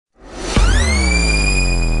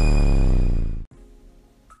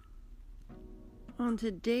on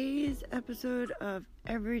today's episode of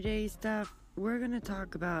Everyday Stuff, we're going to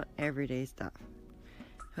talk about everyday stuff.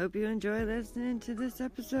 Hope you enjoy listening to this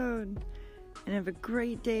episode and have a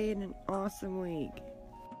great day and an awesome week.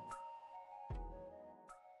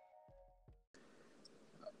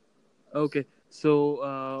 Okay,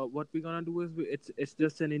 so what we're gonna do is it's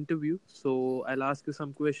just an interview. So I'll ask you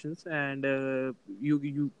some questions, and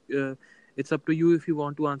it's up to you if you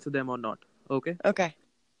want to answer them or not. Okay. Okay.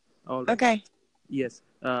 All right. Okay. Yes.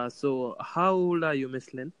 So how old are you,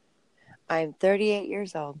 Miss Lynn? I'm 38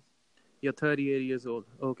 years old. You're 38 years old.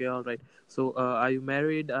 Okay. All right. So are you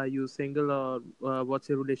married? Are you single, or what's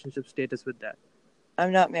your relationship status with that?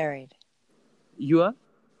 I'm not married. You are?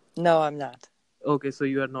 No, I'm not. Okay. So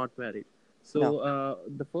you are not married. So No.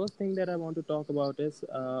 the first thing that I want to talk about is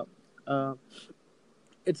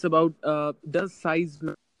it's about does size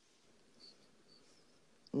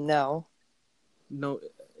No. no,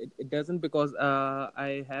 it doesn't, because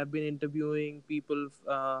I have been interviewing people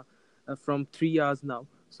from 3 years now.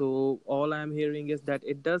 So all I'm hearing is that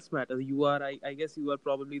it does matter. I guess you are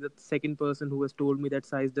probably the second person who has told me that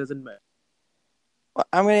size doesn't matter. Well,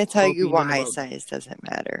 I'm going to tell Your you opinion why about size doesn't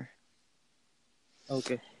matter.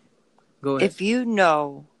 Okay, go ahead. If you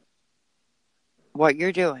know what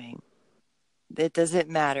you're doing, it doesn't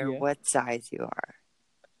matter Yeah. what size you are.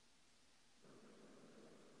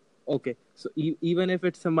 Okay, so even if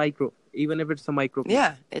it's a micro,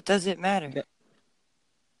 Yeah, it doesn't matter.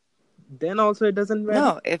 then also it doesn't matter.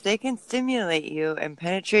 No, if they can stimulate you and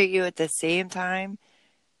penetrate you at the same time,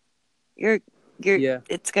 Yeah.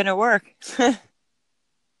 it's gonna work.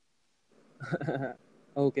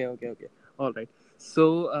 Okay. All right.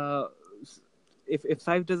 So if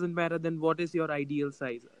size doesn't matter, then what is your ideal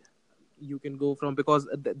size? You can go from, because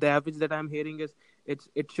the average that I'm hearing is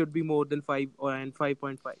it should be more than 5 and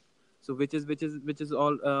 5.5. So which is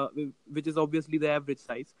obviously the average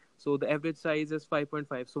size. So the average size is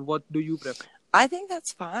 5.5. So what do you prefer? I think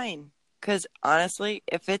that's fine. Because honestly,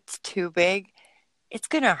 if it's too big, it's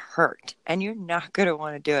gonna hurt, and you're not gonna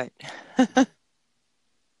want to do it.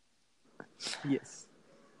 Yes.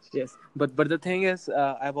 But the thing is,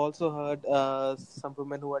 I've also heard some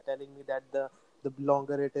women who are telling me that the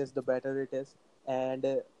longer it is, the better it is. And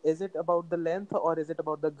is it about the length, or is it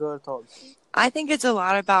about the girth also? I think it's a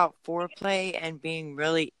lot about foreplay and being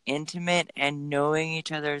really intimate and knowing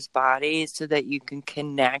each other's bodies so that you can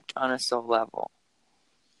connect on a soul level.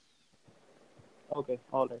 Okay,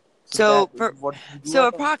 all right. So What you are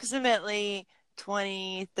approximately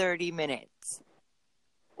 20, 30 minutes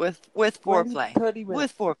with 20, foreplay. 30 minutes.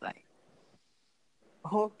 With foreplay.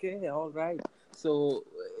 Okay, all right. So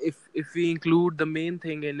if we include the main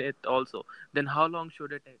thing in it also, then how long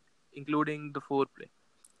should it take, including the foreplay?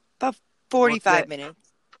 About 45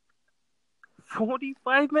 minutes.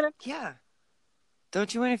 45 minutes? Yeah.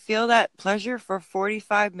 Don't you want to feel that pleasure for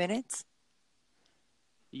 45 minutes?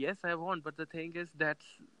 Yes, I want, but the thing is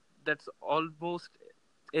that's almost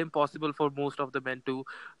impossible for most of the men to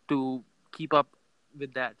keep up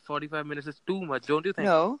with that. 45 minutes is too much, don't you think?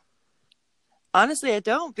 No. Honestly, I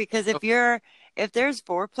don't, because if there's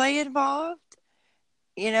foreplay involved,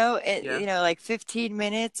 like 15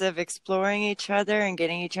 minutes of exploring each other and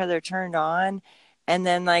getting each other turned on, and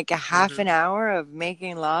then like a half an hour of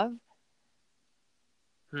making love.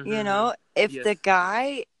 If Yes. the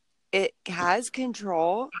guy has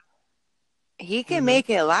control, he can make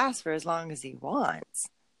it last for as long as he wants.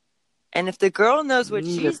 And if the girl knows what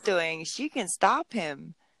she's doing, she can stop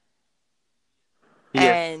him.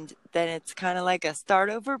 Yes. And then it's kind of like a start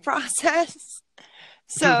over process.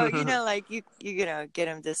 So, like you get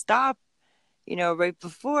him to stop, right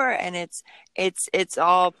before, and it's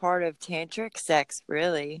all part of tantric sex,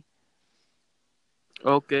 really.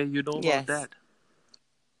 Okay, you know Yes. about that.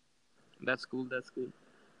 That's cool.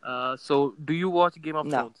 So do you watch Game of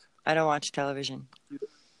Thrones? No, I don't watch television.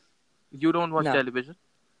 You don't watch television?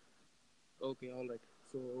 Okay, all right.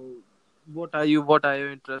 So what are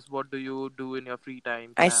your interests? What do you do in your free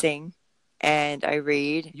time? I sing, and I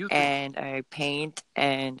read, You sing? and I paint,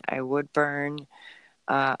 and I wood burn.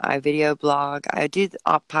 I video blog. I do the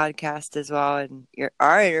podcast as well, and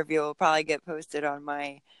our interview will probably get posted on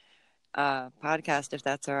my podcast if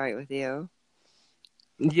that's all right with you.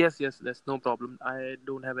 Yes, that's no problem. I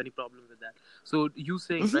don't have any problem with that. So you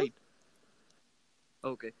sing, right?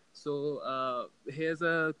 Okay. So here's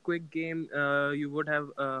a quick game you would have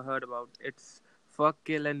heard about. It's Fuck,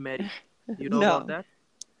 Kill, and Marry. You know about that?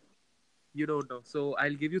 You don't know. So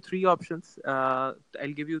I'll give you three options. I'll tell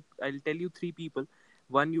you three people.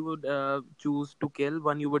 One you would choose to kill,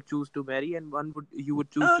 one you would choose to marry, and one you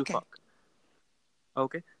would choose to fuck.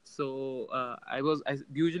 Okay. So I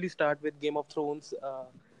usually start with Game of Thrones,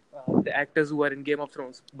 the actors who are in Game of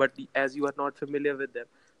Thrones. But as you are not familiar with them,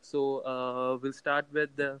 so uh, we'll start with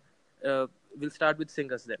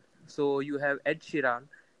singers then. So you have Ed Sheeran,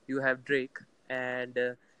 you have Drake, and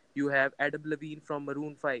you have Adam Levine from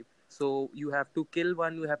Maroon 5. So you have to kill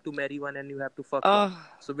one, you have to marry one, and you have to fuck one. Oh,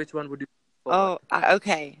 So which one would you for what? oh,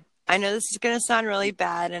 okay. I know this is gonna sound really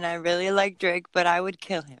bad, and I really like Drake, but I would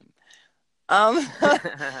kill him. Um,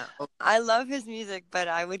 I love his music, but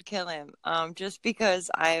I would kill him. Just because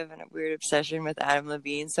I have a weird obsession with Adam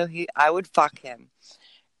Levine, so I would fuck him,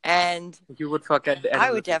 and You would fuck at I Adam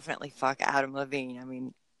would Levine. definitely fuck Adam Levine. I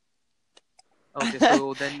mean, Okay,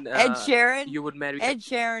 so then Ed Sheeran, you would marry Ed Ed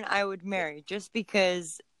Sheeran. Sheeran, I would Yeah. marry just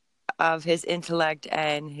because of his intellect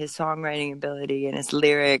and his songwriting ability and his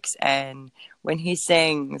lyrics, and when he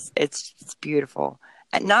sings, it's beautiful.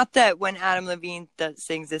 And not that when Adam Levine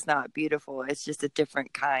sings, it's not beautiful. It's just a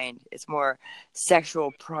different kind. It's more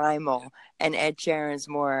sexual, primal, and Ed Sheeran's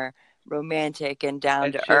more romantic and down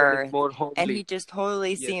Ed to Sheeran is earth. more And he homely. just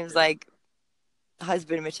totally Yes, seems yes. like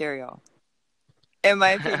husband material. In my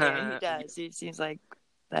opinion, he does. He seems like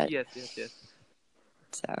that. Yes, yes, yes.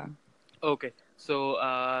 So Okay,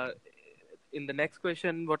 so in the next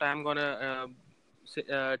question, what I'm gonna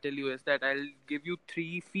tell you is that I'll give you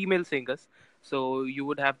three female singers. So you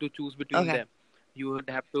would have to choose between okay, them. You would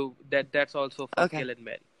have to that's also fuck, okay. kill, and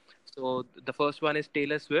marry. So the first one is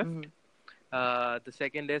Taylor Swift. Hmm. The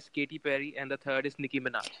second is Katy Perry, and the third is Nicki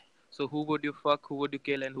Minaj. So who would you fuck? Who would you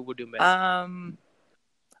kill? And who would you marry?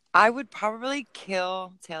 I would probably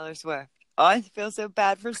kill Taylor Swift. Oh, I feel so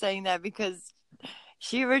bad for saying that because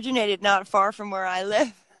she originated not far from where I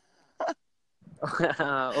live.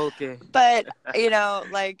 Okay. But,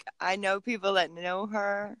 like I know people that know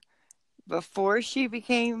her before she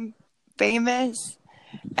became famous.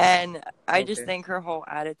 And I just Okay. think her whole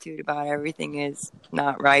attitude about everything is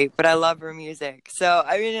not right. But I love her music. So,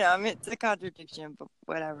 I mean, it's a contradiction, but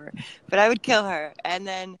whatever. But I would kill her. And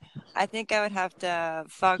then I think I would have to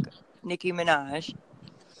fuck Nicki Minaj.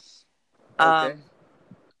 Okay. Um,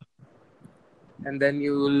 And then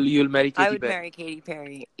you'll marry I Katy would Perry. marry Katy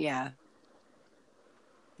Perry. Yeah.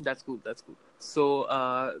 That's cool. That's cool. So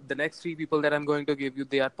the next three people that I'm going to give you,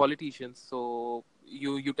 they are politicians. So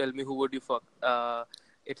you tell me who would you fuck?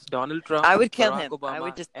 It's Donald Trump, I would kill Barack him. I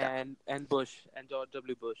would Obama, just. and Bush and George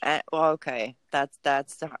W. Bush. Well, okay. That's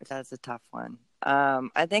a tough one.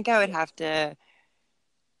 I think I would Yeah. have to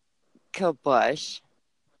kill Bush.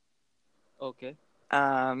 Okay.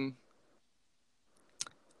 Um,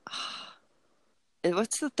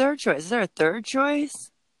 what's the third choice? Is there a third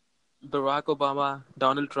choice? Barack Obama,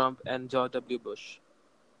 Donald Trump, and George W. Bush.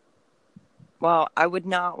 Well, I would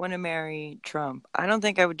not want to marry Trump. I don't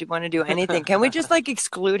think I would want to do anything. Can we just like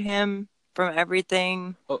exclude him from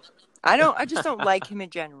everything? Oh. I just don't like him in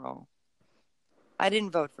general. I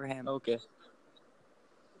didn't vote for him. Okay.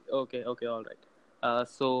 Okay. Okay. All right.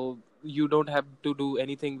 So you don't have to do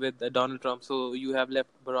anything with Donald Trump. So you have left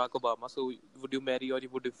Barack Obama. So would you marry or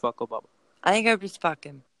would you fuck Obama? I think I would just fuck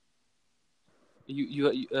him.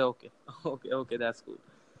 You okay. Okay, that's cool.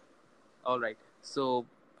 All right. So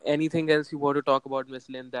anything else you want to talk about, Miss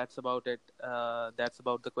Lynn? That's about it. That's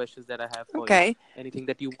about the questions that I have for you. Okay. Anything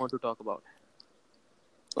that you want to talk about?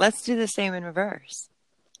 Let's do the same in reverse.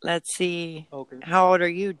 Let's see. Okay. How old are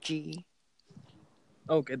you, G?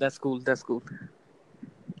 Okay, that's cool. That's cool.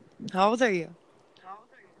 How old are you?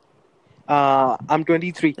 I'm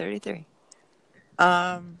 23. 33.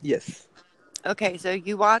 Yes. Okay, so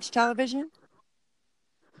you watch television?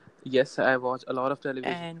 Yes, I watch a lot of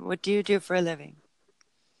television. And what do you do for a living?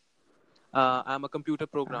 I'm a computer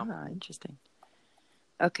programmer. Ah, interesting.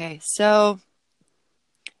 Okay, so,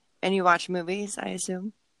 and you watch movies, I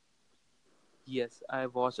assume? Yes, I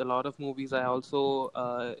watch a lot of movies. I also,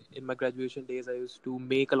 in my graduation days, I used to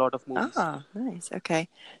make a lot of movies. Ah, nice. Okay.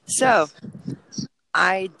 So,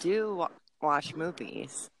 I do watch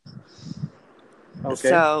movies. Okay.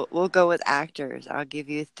 So, we'll go with actors. I'll give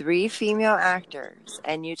you 3 female actors,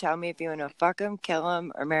 and you tell me if you want to fuck them, kill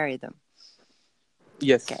them, or marry them.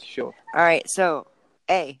 Yes, Okay. sure. All right, so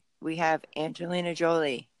A, we have Angelina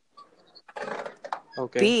Jolie.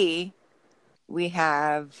 Okay. B, we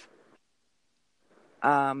have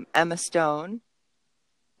Emma Stone.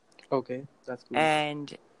 Okay, that's cool.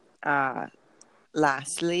 And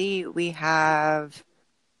lastly, we have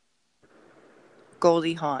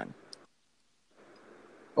Goldie Hawn.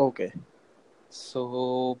 Okay.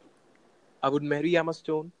 So I would marry Emma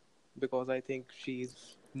Stone because I think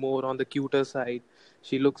she's more on the cuter side.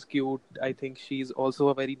 She looks cute. I think she's also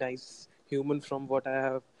a very nice human from what I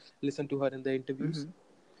have listened to her in the interviews.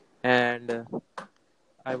 Mm-hmm. And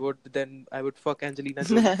I would fuck Angelina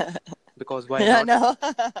Jolie, because why Yeah, not? no.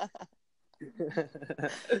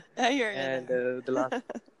 I hear you And there. the last,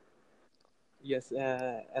 yes,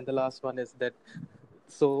 and the last one is that.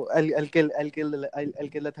 So I'll kill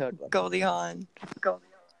the third one. Goldie Hawn.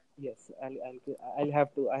 Yes, I'll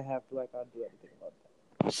have to. I have to. I can't do anything about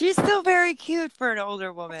that. She's still very cute for an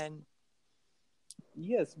older woman.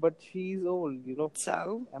 Yes, but she's old.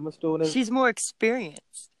 So Emma Stone is. she's more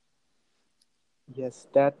experienced. Yes,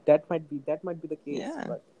 that might be the case. Yeah.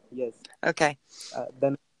 But yes, Okay.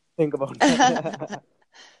 then think about that.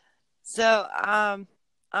 So I'm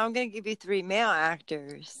gonna give you 3 male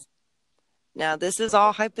actors. Now this is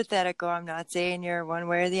all hypothetical. I'm not saying you're one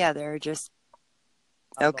way or the other. Just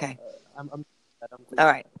I'm not. okay. I'm cool All with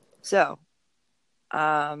right. So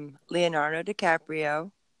Leonardo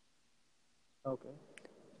DiCaprio, that. Okay.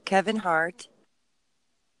 Kevin Hart,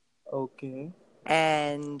 Okay.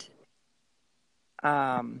 and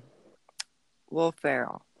Will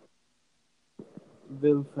Ferrell.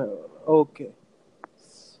 Will Ferrell. Okay.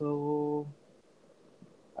 So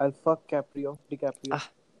I'll fuck DiCaprio. Ah,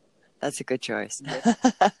 that's a good choice. Yes.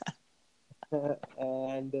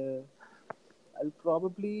 And I'll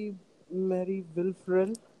probably marry Will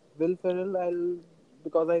Ferrell. I'll,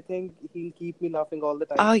 because I think he'll keep me laughing all the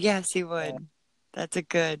time. Oh yes, he And, would. That's a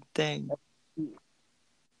good thing.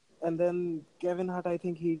 and then Kevin Hart, I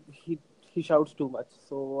think he shouts too much,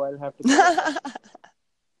 so I'll have to give up that.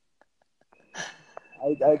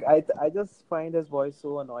 I just find his voice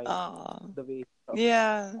so annoying, Oh, the way he talks.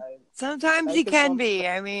 yeah. I Sometimes he like his can comedy. be.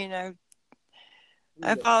 I mean, I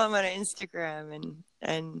Yes, follow him on Instagram,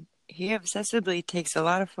 and he obsessively takes a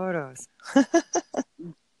lot of photos. yes,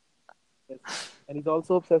 and he's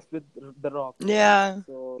also obsessed with The Rock. Yeah,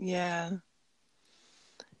 So yeah.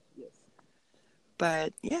 yes,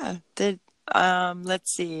 But yeah,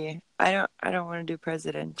 let's see. I don't want to do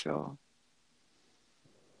presidential.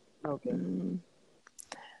 okay.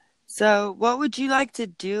 So, what would you like to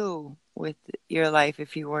do with your life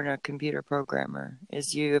if you weren't a computer programmer? Do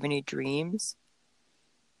you have any dreams?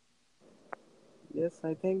 Yes,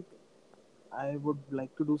 I think I would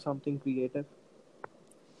like to do something creative.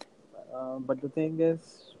 But the thing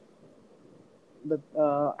is that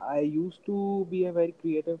I used to be a very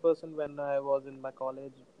creative person when I was in my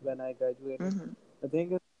college, when I graduated. Mm-hmm. The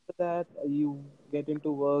thing is that you get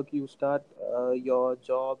into work, you start your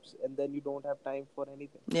jobs, and then you don't have time for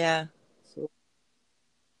anything. Yeah. So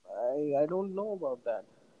I don't know about that.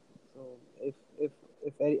 So if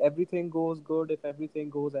everything goes good, if everything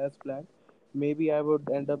goes as planned, maybe I would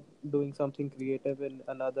end up doing something creative in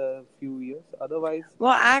another few years. Well, Otherwise,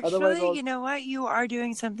 actually, also you know what? You are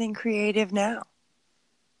doing something creative now.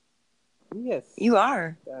 yes, You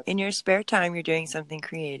are. that In your spare time, you're doing something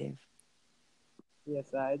creative.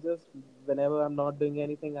 yes. I just whenever I'm not doing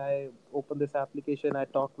anything, I open this application. I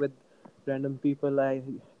talk with random people. I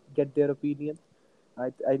get their opinion.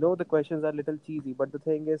 I know the questions are a little cheesy, but the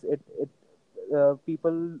thing is, it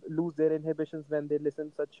people lose their inhibitions when they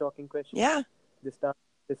listen such shocking questions. Yeah. They start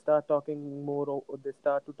they start talking more. They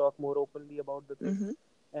start to talk more openly about the things,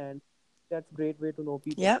 Mm-hmm. and that's a great way to know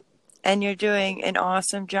people. Yep. And you're doing an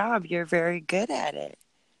awesome job. You're very good at it.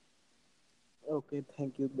 Okay,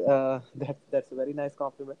 thank you. That's a very nice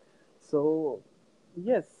compliment. So,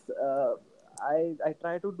 yes, I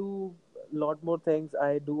try to do a lot more things.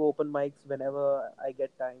 I do open mics whenever I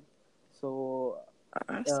get time. So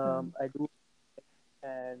Awesome. I do,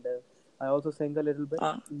 and I also sing a little bit,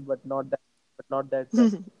 Oh. but not that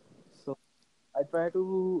well. So I try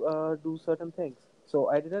to do certain things. So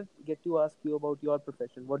I didn't get to ask you about your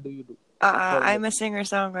profession. What do you do for a I'm a living?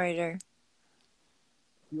 singer-songwriter.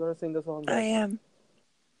 You are a singer I songwriter. am.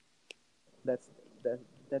 That's that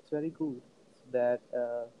that's very cool. That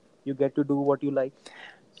you get to do what you like.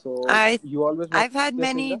 So I you always want to be a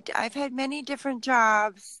singer. I've had many different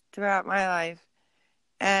jobs throughout my life,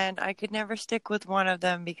 and I could never stick with one of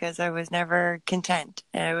them because I was never content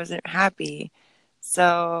and I wasn't happy.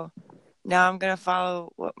 So now I'm gonna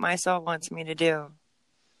follow what my soul wants me to do.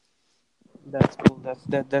 That's cool.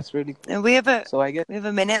 That's really cool. And So I guess we have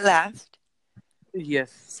a minute left.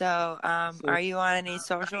 yes. So So are you on any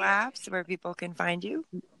social apps where people can find you?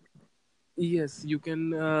 yes, you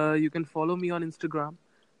can follow me on Instagram.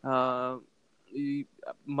 Uh, y-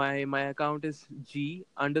 my account is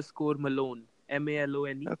G_Malone Malone.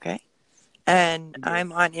 Okay. And I'm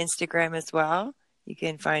Yes, on Instagram as well. You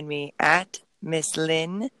can find me at Miss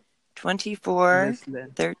Lynn Miss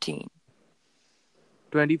Len 2413.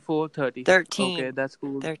 2430. Okay, 13. that's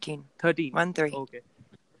cool. 13. 13. 1 3. Okay.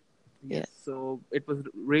 Yeah. Yes. So it was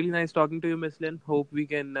really nice talking to you, Miss Lynn. Hope we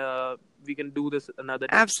can do this another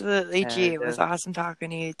day, Absolutely, G. and It was awesome talking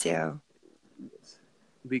to you too. yes,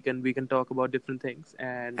 we can talk about different things.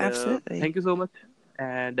 And Absolutely. thank you so much.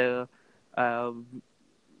 And uh,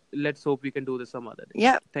 let's hope we can do this some other day.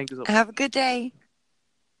 Yep. Thank you so much. Have a good day.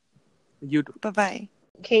 You too. Bye bye.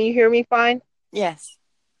 Can you hear me fine? Yes.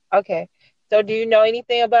 Okay. So do you know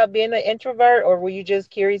anything about being an introvert, or were you just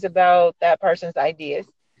curious about that person's ideas?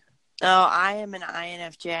 Oh, I am an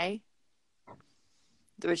INFJ,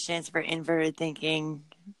 which stands for inverted thinking,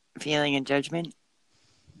 feeling, and judgment.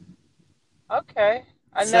 Okay.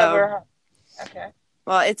 I So, never. Okay.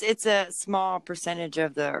 well, it's a small percentage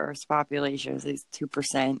of the Earth's population. At least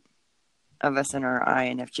 2% of us in our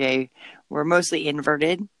INFJ. We're mostly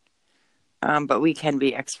inverted, but we can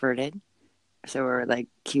be extroverted. So we're like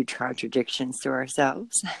huge contradictions to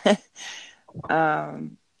ourselves.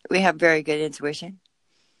 We have very good intuition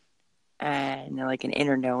and like an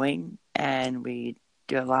inner knowing, and we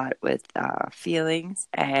do a lot with feelings.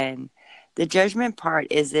 And the judgment part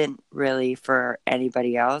isn't really for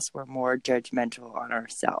anybody else. We're more judgmental on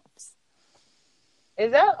ourselves.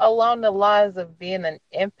 Is that along the lines of being an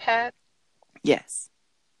empath? Yes,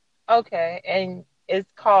 Okay. And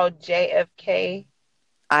it's called JFK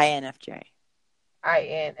INFJ.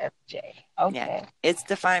 INFJ. Yeah, Okay. it's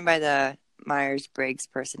defined by the Myers Briggs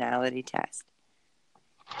personality test.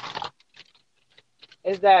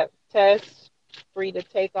 Is that test free to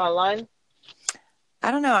take online?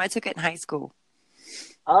 I don't know. I took it in high school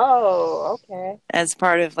Oh, okay. as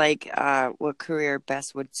part of like what career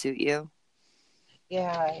best would suit you.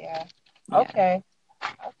 Yeah, yeah. Yeah, Okay.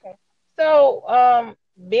 Okay. So,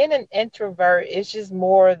 being an introvert is just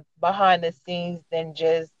more behind the scenes than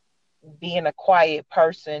just being a quiet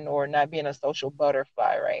person or not being a social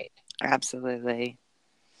butterfly, right? absolutely.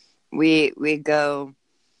 We go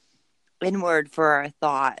inward for our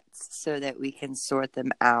thoughts so that we can sort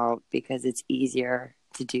them out because it's easier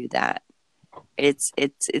to do that. It's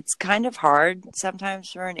kind of hard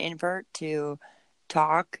sometimes for an invert to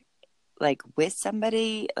talk like with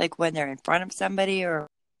somebody, like when they're in front of somebody or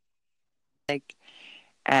like,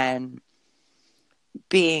 and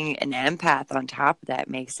being an empath on top of that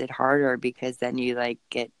makes it harder because then you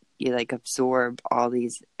like absorb all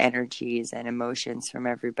these energies and emotions from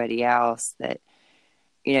everybody else that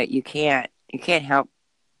you can't help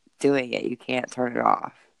doing it. You can't turn it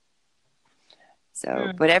off. So,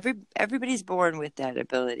 Mm. but everybody's born with that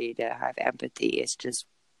ability to have empathy. It's just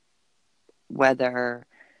whether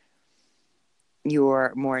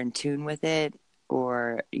you're more in tune with it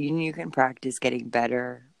or you can practice getting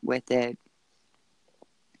better with it.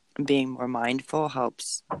 Being more mindful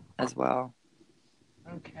helps as well.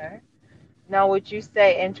 Okay. Now, would you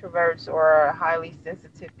say introverts are highly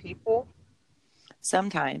sensitive people?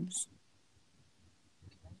 Sometimes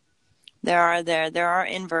there are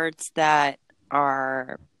inverts that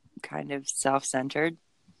are kind of self-centered.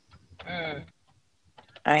 Mm.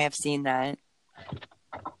 I have seen that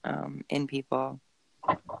in people.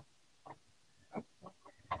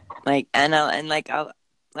 Like and like a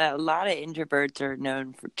lot of introverts are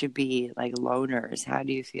known to be like loners. How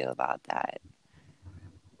do you feel about that?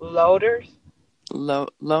 Loaders?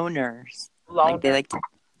 Loners, like they Loner? like to,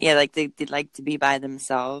 yeah, like they like to be by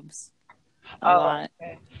themselves a Oh, lot.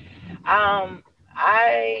 okay.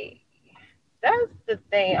 I That's the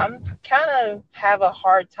thing. I'm kind of have a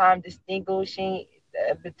hard time distinguishing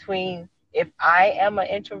between if I am an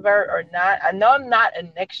introvert or not. I know I'm not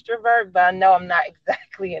an extrovert, but I know I'm not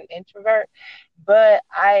exactly an introvert. But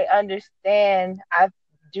I understand. I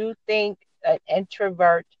do think an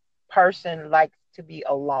introvert person likes to be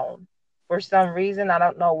alone for some reason. I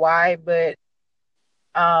don't know why, but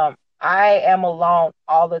I am alone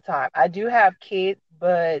all the time. I do have kids,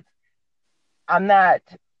 but I'm not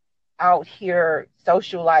out here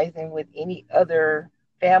socializing with any other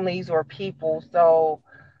families or people. So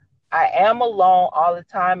I am alone all the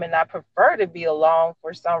time and I prefer to be alone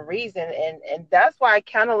for some reason. And that's why I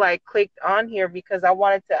kind of like clicked on here because I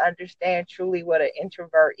wanted to understand truly what an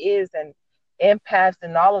introvert is and empaths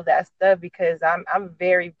and all of that stuff because I'm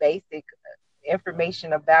very basic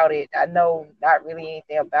information about it. I know not really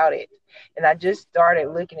anything about it. And I just started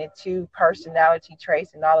looking into personality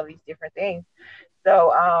traits and all of these different things.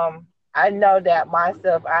 So I know that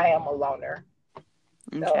myself, I am a loner.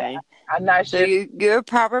 So Okay, I'm not so sure. you're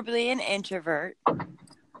probably an introvert,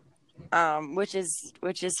 which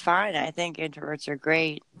is fine. I think introverts are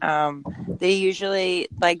great. They usually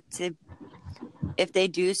like to, if they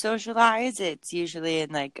do socialize, it's usually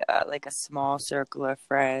in like a small circle of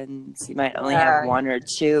friends. You might only have Yeah, one or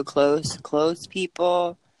two close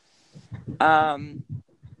people. Um,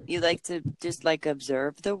 You like to just like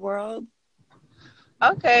observe the world?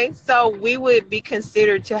 Okay, so we would be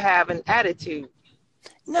considered to have an attitude.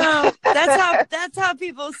 No, that's how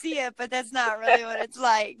people see it, but that's not really what it's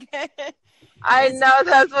like. I It's know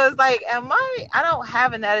that's what it's like. I don't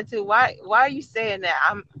have an attitude. Why are you saying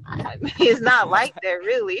that? It's not like that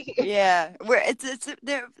really. yeah,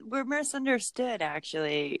 we're misunderstood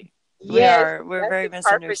actually. Yes, We're that's very the perfect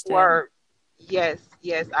misunderstood. word. Yes,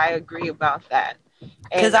 yes, I agree about that.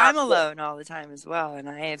 Because And I'm alone all the time as well, and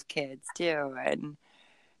I have kids too, really,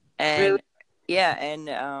 and yeah, and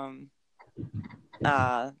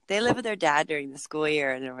they live with their dad during the school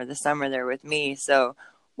year, and over the summer they're with me. So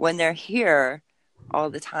when they're here all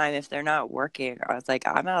the time, if they're not working, I was like,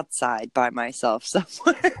 I'm outside by myself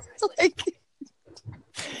somewhere, like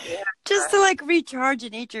yeah, just to like recharge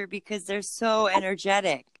in nature because they're so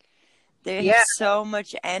energetic. They have yeah. so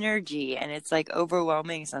much energy, and it's like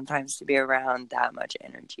overwhelming sometimes to be around that much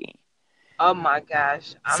energy. Oh my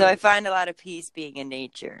gosh, So I find a lot of peace being in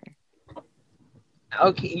nature.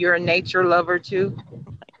 okay. You're a nature lover too.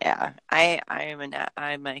 Yeah,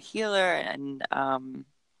 I'm a healer and an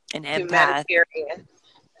empath. Humanitarian.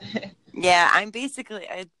 Yeah, I'm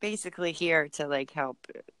basically here to like help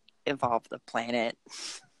evolve the planet.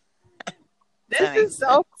 Does that This make is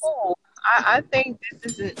so sense? cool. I think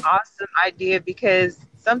this is an awesome idea because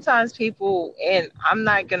sometimes people, and I'm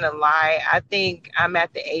not going to lie, I think I'm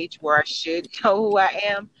at the age where I should know who I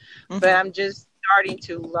am, but Hmm. I'm just starting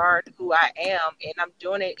to learn who I am, and I'm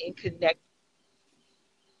doing it in connect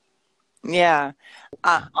Yeah.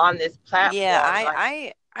 Uh, on this yeah, platform.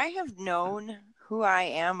 Like, I have known who I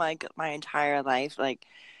am like my entire life, like,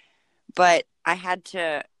 but I had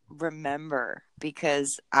to remember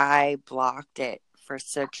because I blocked it for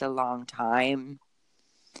such a long time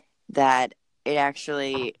that it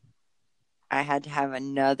actually I had to have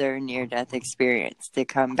another near death experience to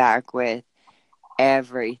come back with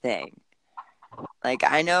everything. Like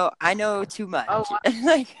I know too oh, much.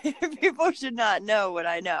 Like people should not know what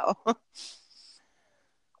I know.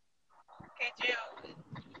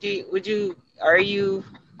 could would you, are you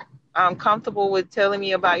comfortable with telling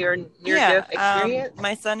me about your near Yeah, death experience?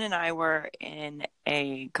 my son and I were in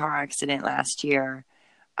a car accident last year,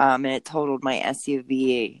 and it totaled my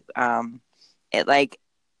SUV. It like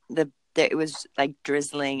it was like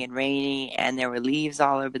drizzling and rainy, and there were leaves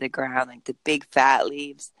all over the ground, like the big fat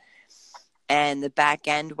leaves. And the back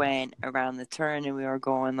end went around the turn, and we were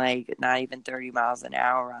going like not even 30 miles an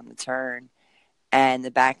hour on the turn, and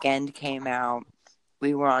the back end came out.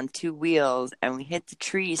 We were on two wheels, and we hit the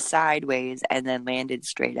tree sideways, and then landed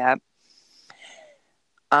straight up.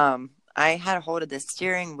 I had a hold of the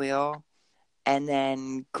steering wheel and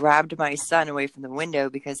then grabbed my son away from the window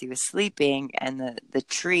because he was sleeping, and the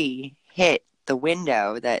tree hit the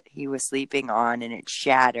window that he was sleeping on, and it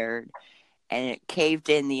shattered, and it caved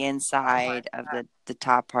in the Oh my inside of God. the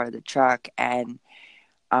top part of the truck and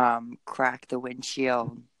cracked the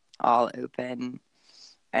windshield all open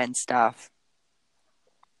and stuff.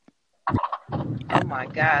 Oh Yeah. my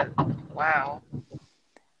God. Wow.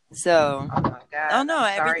 So, Oh my oh God. no,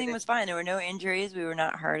 I'm sorry everything that. was fine. There were no injuries. We were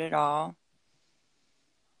not hurt at all.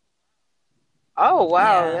 Oh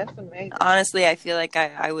wow, Yeah. that's amazing. Honestly, I feel like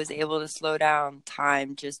I was able to slow down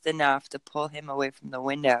time just enough to pull him away from the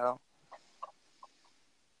window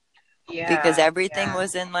because Yeah, everything yeah.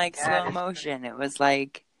 was in like God slow is. motion. It was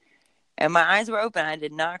like, and my eyes were open. I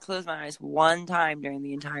did not close my eyes one time during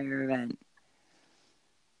the entire event.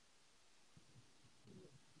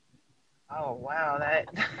 Oh wow,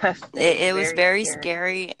 that's It was very very scary.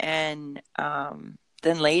 scary. And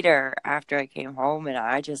then later, after I came home, and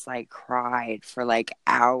I just like cried for like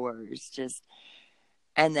hours, just.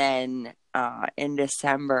 And then in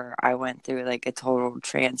December, I went through like a total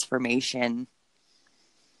transformation,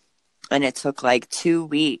 and it took like 2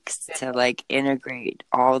 weeks to like integrate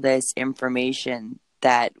all this information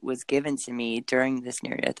that was given to me during this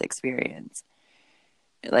near death experience,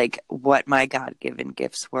 like what my god-given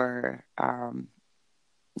gifts were.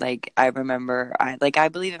 Like I remember I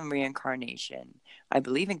believe in reincarnation, I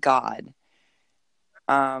believe in god.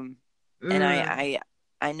 um and Mm,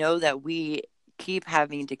 I know that we keep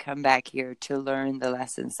having to come back here to learn the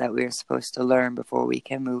lessons that we're supposed to learn before we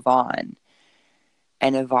can move on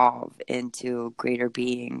and evolve into greater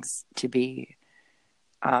beings,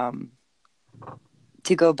 um,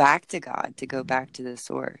 to go back to God, to go back to the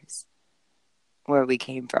source where we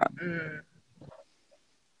came from. mm.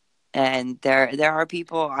 And there are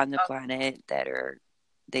people on the planet that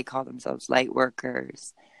they call themselves light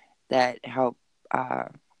workers that help uh,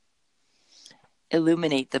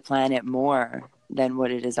 illuminate the planet more than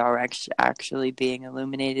what it is actually being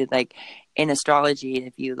illuminated. Like in astrology,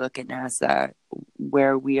 if you look at NASA,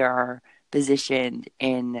 where we are positioned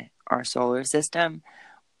in our solar system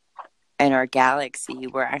and our galaxy,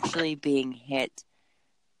 we're actually being hit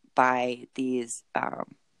by these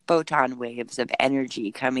photon waves of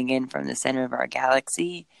energy coming in from the center of our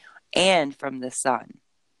galaxy and from the sun.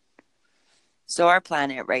 So our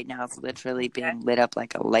planet right now is literally being lit up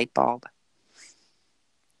like a light bulb.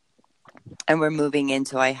 And we're moving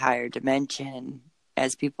into a higher dimension,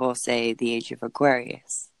 as people say, the age of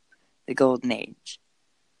Aquarius, the golden age.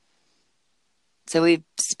 So we've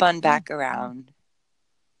spun back around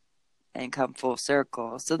and come full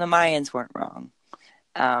circle. So the Mayans weren't wrong.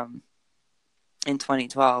 In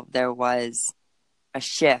 2012, there was a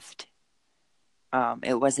shift.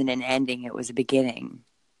 It wasn't an ending, it was a beginning.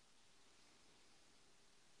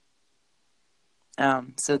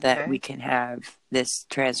 So that we can have this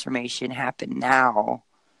transformation happen now.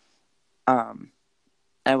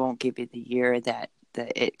 I won't give you the year that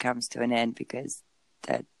it comes to an end, because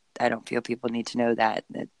that I don't feel people need to know that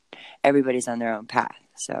everybody's on their own path.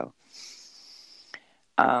 So,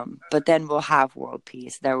 but then we'll have world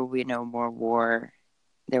peace. There will be no more war.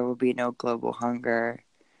 There will be no global hunger.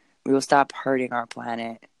 We will stop hurting our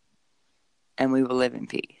planet, and we will live in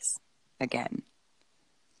peace again.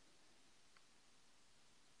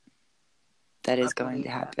 That is going to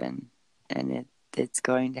happen, and it's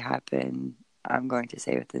going to happen, I'm going to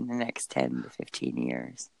say, within the next 10 to 15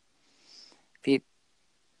 years.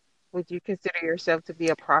 Would you consider yourself to be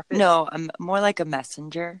a prophet? No, I'm more like a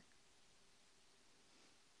messenger.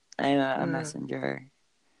 I'm a messenger.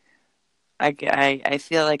 I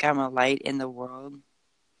feel like I'm a light in the world,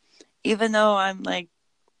 even though I'm like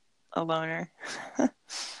a loner.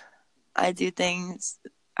 I do things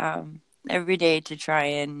every day to try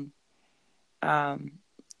and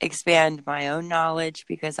expand my own knowledge,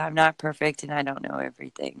 because I'm not perfect and I don't know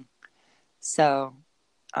everything. So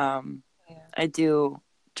I do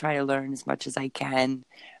try to learn as much as I can.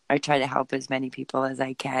 I try to help as many people as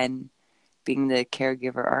I can, being the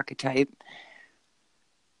caregiver archetype.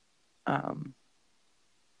 And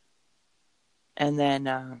then,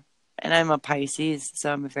 and I'm a Pisces,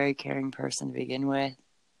 so I'm a very caring person to begin with.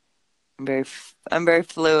 I'm very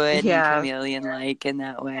fluid and chameleon-like in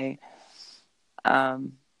that way.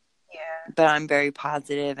 But I'm very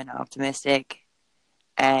positive and optimistic,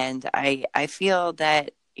 and I feel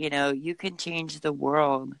that, you can change the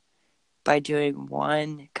world by doing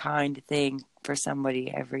one kind thing for somebody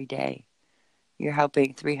every day. You're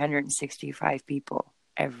helping 365 people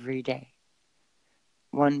every day,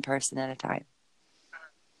 one person at a time.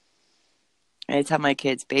 And I tell my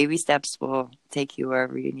kids, baby steps will take you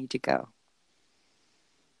wherever you need to go.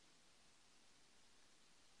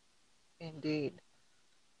 Indeed.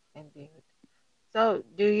 So,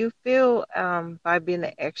 do you feel by being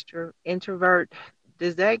an introvert,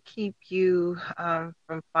 does that keep you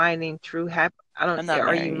from finding true happiness? I'm not Are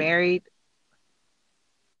married. you married?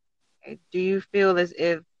 Do you feel as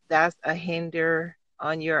if that's a hinder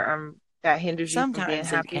on your that hinders you from being happy?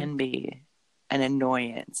 Sometimes it can be an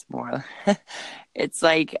annoyance more. It's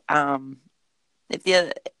like if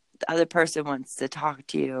the other person wants to talk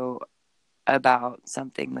to you about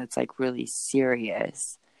something that's like really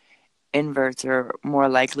serious, inverts are more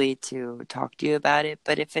likely to talk to you about it.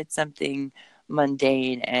 But if it's something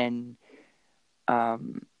mundane and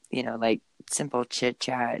like simple chit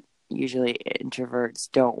chat, usually introverts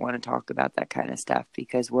don't want to talk about that kind of stuff,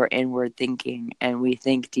 because we're inward thinking and we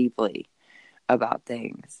think deeply about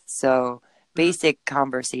things. So basic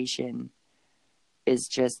conversation is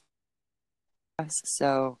just us.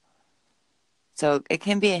 So it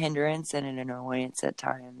can be a hindrance and an annoyance at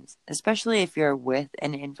times, especially if you're with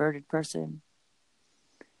an inverted person,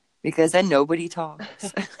 because then nobody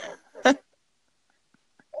talks.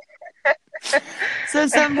 So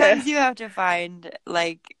sometimes you have to find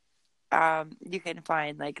you can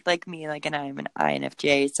find like me, and I'm an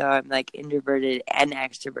INFJ, so I'm like introverted and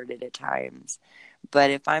extroverted at times. But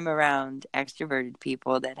if I'm around extroverted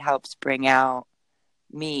people, that helps bring out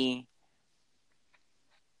me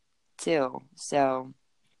too. So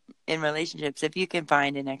in relationships, if you can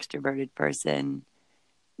find an extroverted person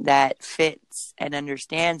that fits and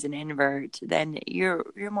understands an invert, then you're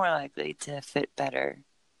more likely to fit better,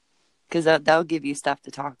 because they'll give you stuff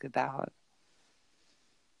to talk about.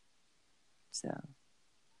 So,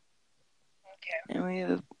 and we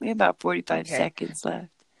have about 45 seconds left.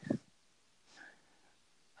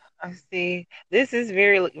 I see. This is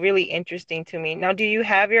really interesting to me. Now, do you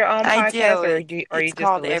have your own podcast, or are you it's just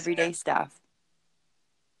called a listener? Everyday Stuff.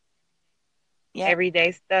 Yeah.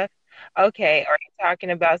 Everyday Stuff. Okay, are you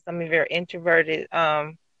talking about some of your introverted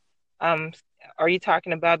um are you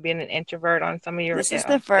talking about being an introvert on some of your This is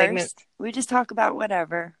the segments? first. We just talk about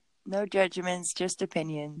whatever. No judgments, just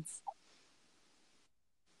opinions.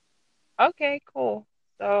 Okay, cool.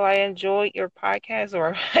 So I enjoyed your podcast,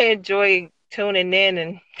 or I enjoy tuning in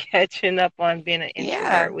and catching up on being an Yeah,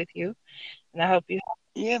 introvert with you. And I hope you have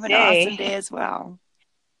you have a an great awesome day. day as well.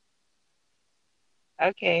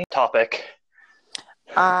 Okay. Topic.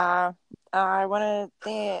 I want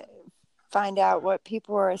to find out what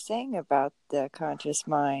people are saying about the conscious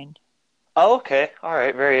mind. Oh, okay. All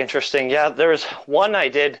right. Very interesting. Yeah, there's one I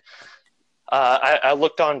did. I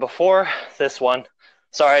looked on before this one.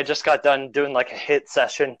 Sorry, I just got done doing like a hit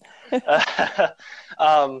session.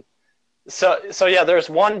 um, so yeah, there's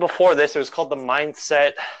one before this. It was called the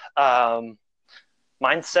mindset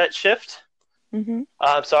shift. Mm-hmm.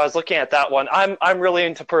 So I was looking at that one. I'm really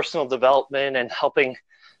into personal development and helping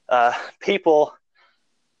people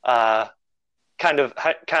kind of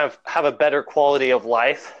have a better quality of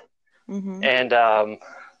life, Mm-hmm. and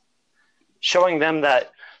showing them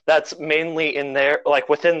that that's mainly in their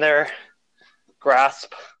within their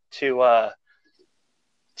grasp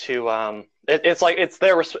it's like it's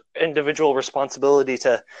their individual responsibility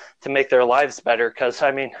to make their lives better. Because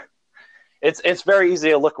I mean, it's very easy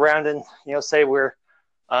to look around and say we're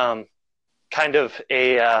kind of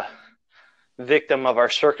a victim of our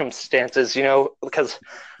circumstances, because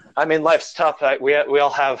I mean life's tough. We all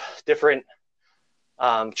have different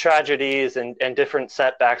tragedies and different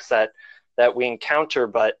setbacks that we encounter,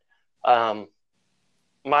 but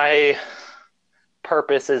my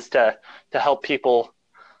purpose is to help people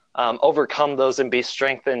overcome those and be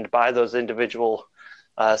strengthened by those individual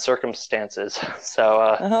circumstances.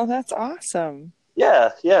 So Oh, that's awesome. yeah,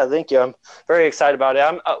 thank you. I'm very excited about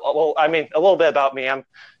it. Well, I mean, a little bit about me. I'm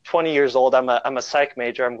 20 years old. I'm a psych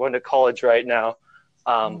major. I'm going to college right now.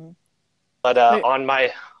 Mm-hmm. But Wait, on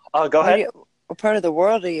my go ahead. what part of the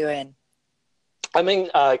world are you in? I'm in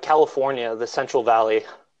California, the Central Valley.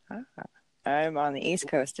 Ah, I'm on the East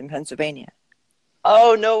Coast in Pennsylvania.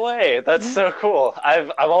 Oh, no way. That's so cool.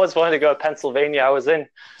 I've always wanted to go to Pennsylvania. I was in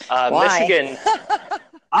Why? Michigan.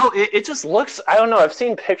 Oh, it just looks, I don't know. I've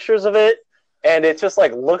seen pictures of it and it just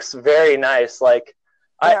like looks very nice. Like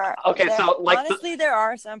Honestly, there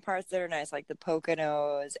are some parts that are nice, like the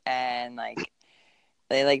Poconos and like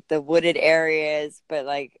the wooded areas, but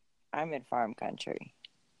like I'm in farm country.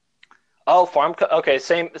 Oh, okay,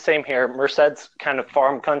 same here. Merced's kind of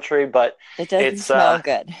farm country, but It doesn't it's smell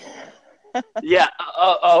good. yeah.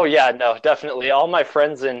 Oh yeah, no, definitely. All my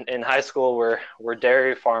friends in high school were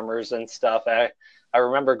dairy farmers and stuff. I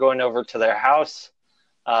remember going over to their house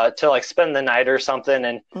to like spend the night or something,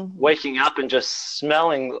 and waking up and just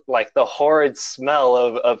smelling like the horrid smell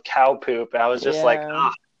of cow poop. I was just like,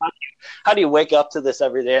 oh, how do you wake up to this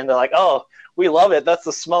every day? And they're like, oh, we love it. That's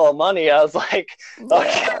the smell of money. I was like,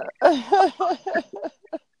 okay.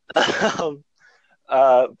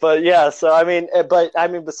 But yeah, so I mean,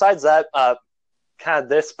 besides that, kind of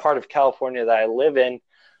this part of California that I live in,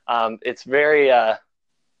 it's very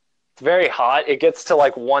hot. It gets to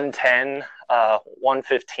like 110,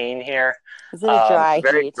 115 here. Is it a dry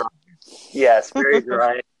heat? Dry. Yes, very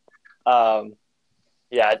dry.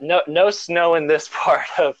 Yeah, no snow in this part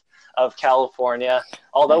of California.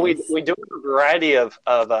 Although nice. we do have a variety of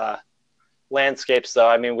landscapes, though.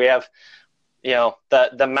 I mean, we have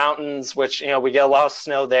the mountains, which we get a lot of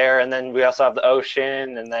snow there, and then we also have the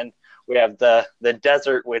ocean, and then we have the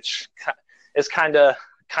desert, which is kind of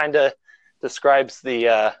describes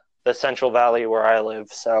the Central Valley where I live.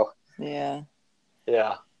 So yeah,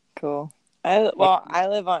 cool. I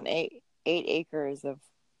live on eight acres of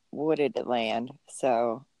wooded land,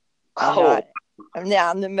 so I'm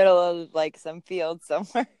now in the middle of like some field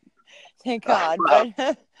somewhere. Thank God. Wow.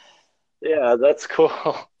 But yeah, that's cool.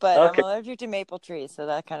 But okay. I'm allergic to maple trees, so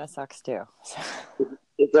that kind of sucks too.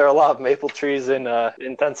 Is there a lot of maple trees in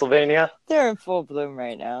Pennsylvania? They're in full bloom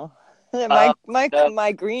right now.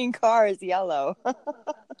 My green car is yellow.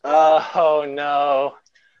 Oh no,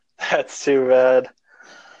 that's too bad.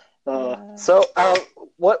 So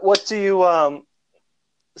what do you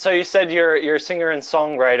So you said you're a singer and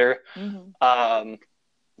songwriter. Mm-hmm.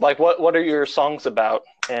 Like what are your songs about?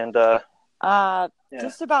 And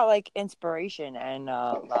just about like inspiration and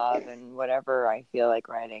love and whatever I feel like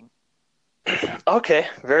writing. Okay,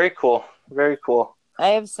 very cool. Very cool. I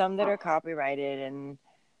have some that are copyrighted, and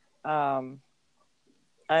I'm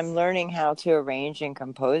learning how to arrange and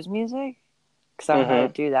compose music because I don't know how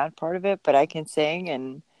to do that part of it, but I can sing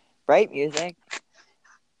and write music.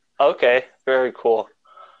 Okay, very cool.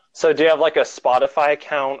 So do you have like a Spotify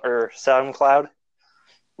account or SoundCloud?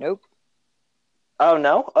 Nope. Oh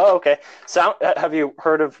no. Oh, okay. Have you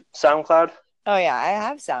heard of SoundCloud? Oh yeah, I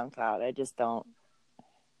have SoundCloud. I just don't.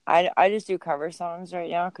 I just do cover songs right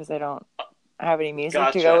now because I don't have any music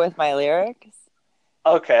to go Gotcha. with my lyrics.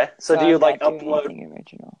 Okay. So So do you I'm like not doing upload? anything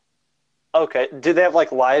original. Okay. Do they have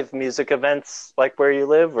like live music events like where you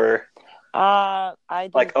live, or I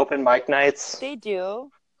do. like open mic nights? They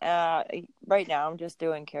do. Right now I'm just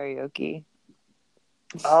doing karaoke.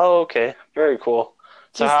 Oh, okay. Very cool.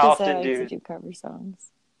 So Just how because I often do like to you? do cover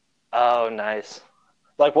songs. Oh, nice.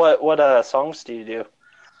 Like what songs do you do?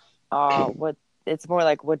 What it's more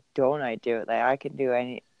like what don't I do? Like I can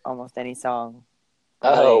do almost any song,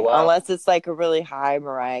 Oh, really, wow. unless it's like a really high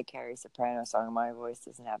Mariah Carey soprano song. My voice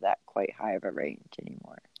doesn't have that quite high of a range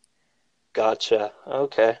anymore. Gotcha.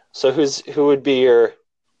 Okay. So who would be your,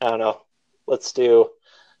 I don't know. Let's do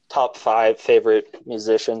top 5 favorite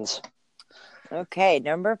musicians. Okay,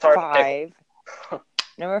 number It's hard to pick. 5.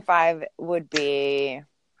 Number 5 would be.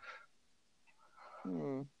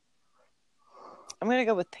 I'm gonna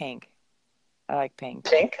go with Pink. I like Pink.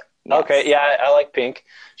 Pink? Yes. Okay, yeah, I like Pink.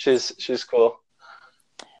 She's cool.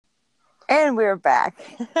 And we're back.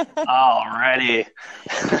 Alrighty.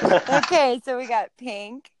 Okay, so we got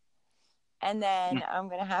Pink. And then I'm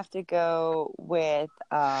going to have to go with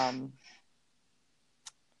the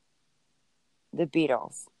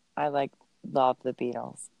Beatles. I love the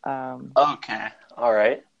Beatles. Okay. All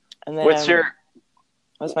right. And then what's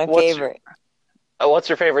my what's favorite? What's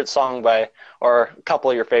your favorite song by, or a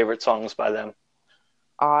couple of your favorite songs by them?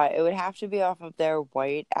 It would have to be off of their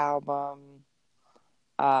White album.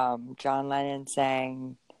 John Lennon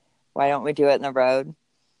sang "Why Don't We Do It in the Road?"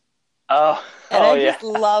 Oh, and I yeah. just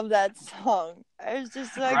love that song. It's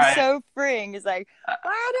just like Right. so freeing. It's like,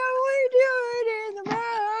 why don't we do it in the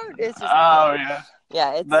road? It's just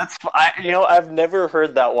yeah. That's I've never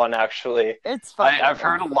heard that one actually. It's fun. I've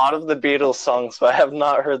heard a lot of the Beatles songs, but I have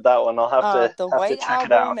not heard that one. I'll have the to White check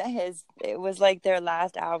it album. out. It was like their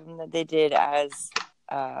last album that they did as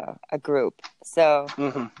a group. So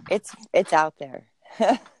it's out there.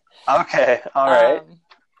 Okay, all right.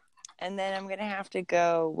 And then I'm gonna have to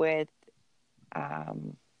go with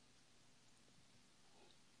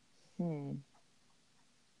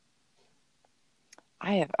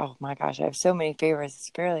oh my gosh, I have so many favorites. It's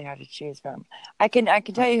barely hard to choose from. I can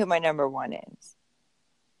tell you who my number 1 is.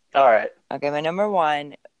 All right. Okay, my number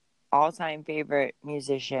 1 all-time favorite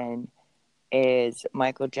musician is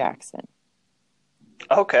Michael Jackson.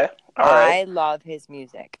 Okay. All right. I love his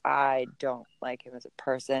music. I don't like him as a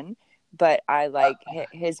person, but I like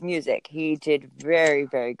his music. He did very,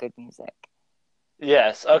 very good music.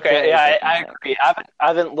 Yes. Okay. Yeah, I agree. I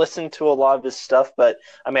haven't listened to a lot of his stuff, but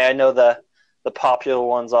I mean, I know the popular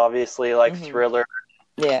ones, obviously, like Thriller.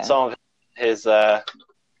 Yeah. Some of his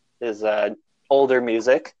older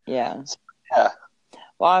music. Yeah. So, yeah.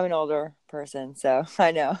 Well, I'm an older person, so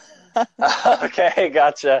I know. Okay,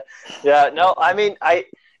 gotcha. Yeah. No, I mean, I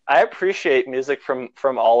appreciate music from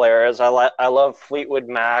all eras. I love Fleetwood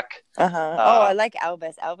Mac. I like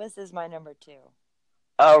Elvis. Elvis is my number 2.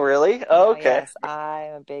 Oh, really? Oh, okay. Yes,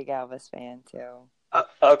 I'm a big Elvis fan too.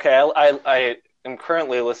 Okay, I am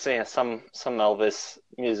currently listening to some Elvis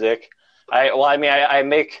music. I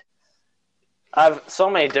have so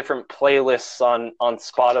many different playlists on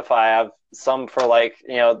Spotify. I have some for like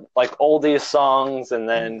oldies songs, and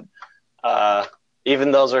then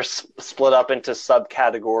even those are split up into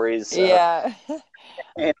subcategories. So. Yeah.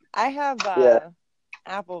 I have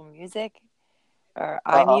Apple Music or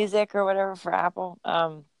iMusic or whatever for Apple.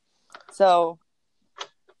 So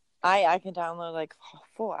I can download like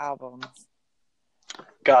full albums.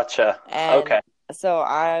 Gotcha. Okay. So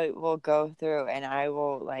I will go through and I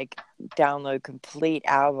will like download complete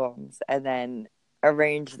albums and then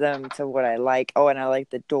arrange them to what I like. Oh, and I like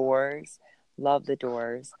the Doors. Love the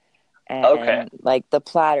Doors. And like the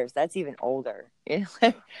Platters. That's even older.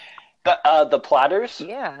 The Platters?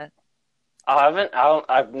 Yeah.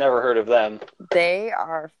 I've never heard of them. They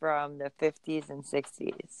are from the 50s and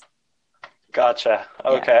 60s. Gotcha.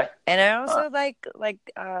 Okay. Yeah. And I also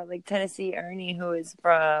like Tennessee Ernie, who is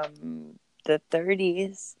from the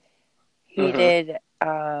 30s. He did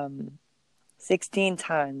 16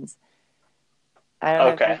 Tons. I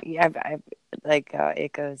don't know if I've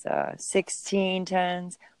it goes 16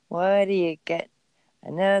 tons. What do you get?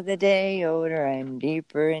 Another day older and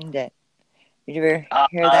deeper in debt. Did you ever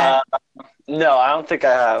hear that? No, I don't think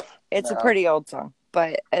I have. It's a pretty old song,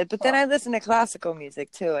 but then I listen to classical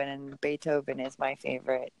music too, and Beethoven is my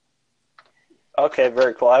favorite. Okay,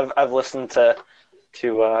 very cool. I've listened to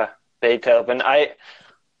Beethoven. I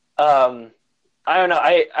don't know.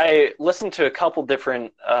 I listened to a couple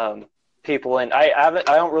different people in. I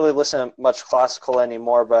don't really listen to much classical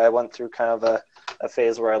anymore, but I went through kind of a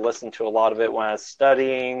phase where I listened to a lot of it when I was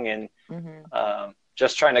studying and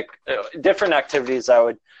just trying to different activities that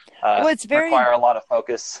would Well, require a lot of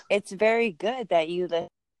focus. it's very good that you listen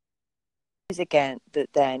to music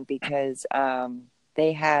then, because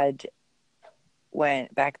they had, when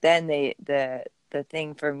back then the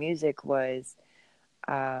thing for music was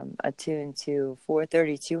attuned to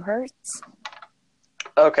 432 hertz.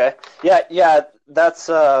 Okay. Yeah, that's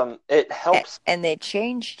it helps. And they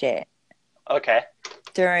changed it Okay.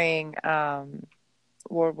 during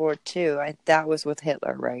World War II. That was with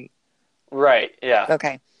Hitler, right? Right, yeah.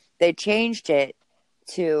 Okay. They changed it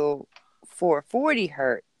to 440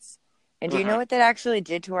 hertz. And do you know what that actually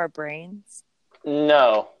did to our brains?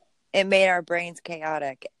 No. It made our brains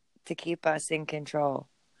chaotic to keep us in control.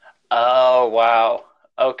 Oh, wow.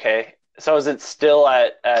 Okay. So is it still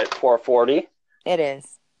at 440? It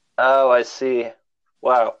is. Oh, I see.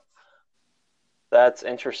 Wow. That's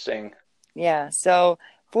interesting. Yeah. So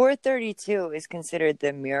 432 is considered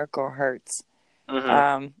the miracle hertz.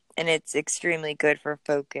 And it's extremely good for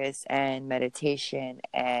focus and meditation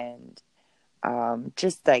and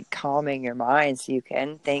just like calming your mind so you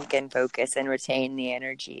can think and focus and retain the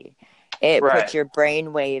energy. It puts your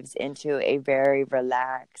brain waves into a very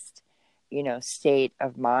relaxed, state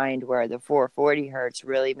of mind, where the 440 hertz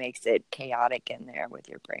really makes it chaotic in there with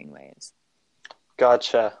your brain waves.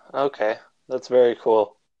 Gotcha. Okay. That's very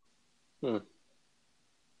cool.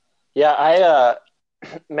 Yeah,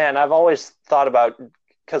 man, I've always thought about,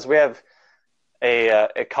 because we have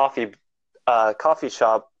a coffee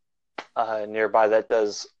shop nearby that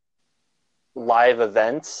does live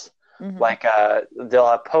events. Like they'll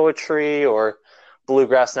have poetry or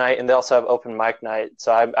bluegrass night, and they also have open mic night.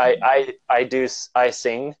 So I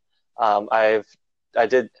sing. I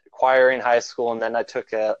did choir in high school, and then I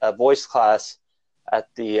took a voice class at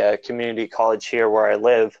the community college here where I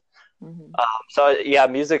live. So yeah,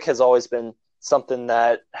 music has always been something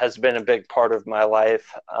that has been a big part of my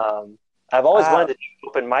life. I've always wanted to do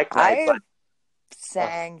open mic night. I've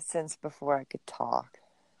sang since before I could talk.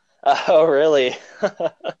 Oh, really?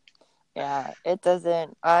 Yeah, it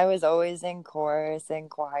doesn't. I was always in chorus and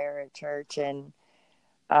choir at church and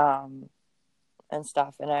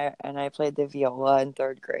stuff, and I played the viola in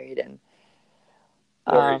third grade, and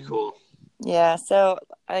very cool. Yeah, so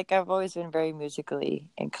like I've always been very musically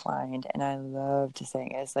inclined, and I love to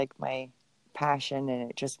sing. It's like my passion, and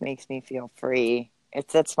it just makes me feel free.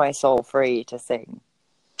 It sets my soul free to sing.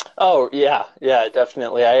 Oh yeah,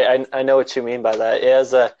 definitely. I know what you mean by that.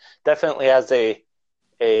 It definitely has a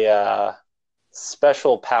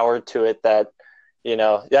special power to it that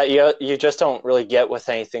that you just don't really get with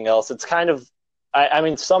anything else. It's kind of, I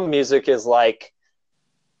mean, some music is like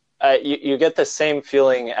you get the same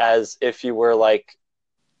feeling as if you were like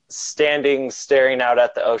staring out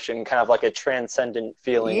at the ocean, kind of like a transcendent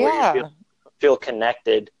feeling where you feel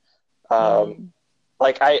connected.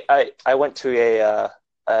 Like I went to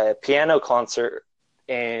a piano concert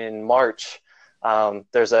in March.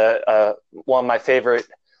 There's one of my favorite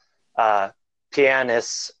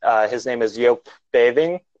pianists. His name is Joop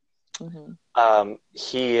Beving.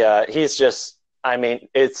 He's just, I mean,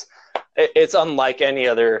 it's unlike any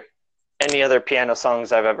other piano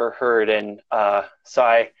songs I've ever heard, and so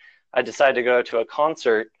I decided to go to a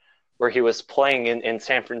concert where he was playing in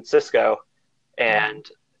San Francisco, and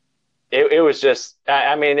it was just,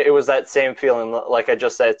 I mean, it was that same feeling, like I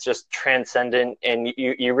just said. It's just transcendent, and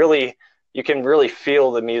you can really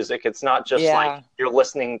feel the music. It's not just like you're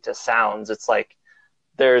listening to sounds. It's like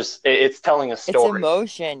it's telling a story. It's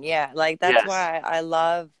emotion, yeah. Like that's why I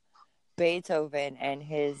love Beethoven and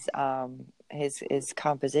his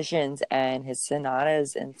compositions and his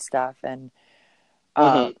sonatas and stuff, and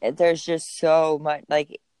there's just so much.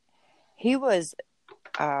 Like he was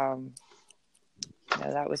no,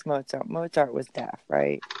 that was Mozart. Mozart was deaf,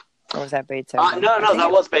 right? Or was that Beethoven? No, that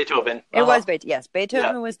was Beethoven. It was Beethoven. Yes,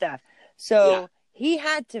 Beethoven was deaf. So he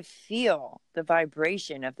had to feel the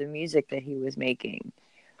vibration of the music that he was making.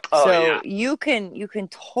 You can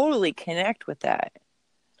totally connect with that.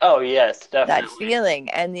 Oh, yes, definitely. That feeling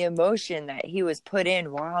and the emotion that he was put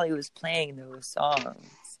in while he was playing those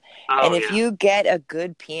songs. And if you get a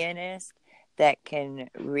good pianist that can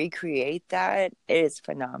recreate that, it is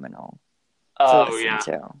phenomenal.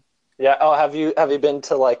 Yeah. Oh, have you been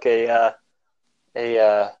to like a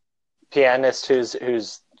pianist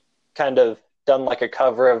who's kind of done like a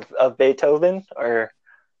cover of Beethoven, or?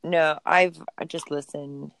 No, I just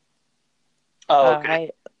listened. Oh,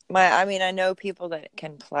 okay. I mean, I know people that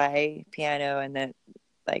can play piano and that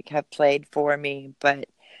like have played for me, but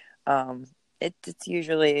it's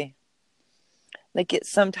usually Like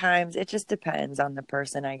sometimes it just depends on the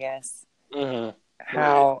person, I guess, Mm-hmm. Right.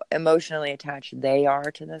 how emotionally attached they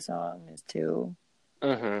are to the song is too.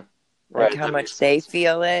 Mm-hmm. Like Right. how That makes much they sense.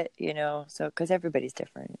 feel it, so because everybody's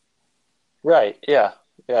different. Right. Yeah.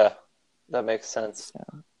 Yeah. That makes sense.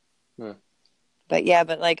 So, Hmm. but yeah,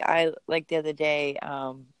 but like the other day,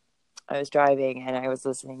 I was driving and I was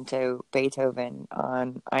listening to Beethoven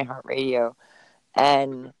on iHeartRadio,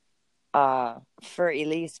 and For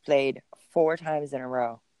Elise played 4 times in a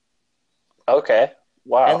row. Okay. And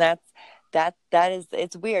Wow. that is,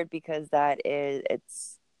 it's weird because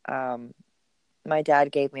it's um my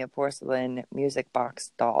dad gave me a porcelain music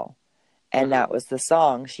box doll, and Mm-hmm. that was the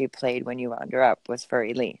song she played when you wound her up, was For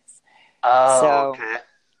Elise. Oh, So okay.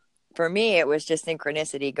 for me it was just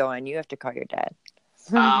synchronicity going, you have to call your dad.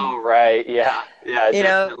 Oh, right. Yeah. Yeah,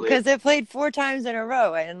 definitely. Because it played 4 times in a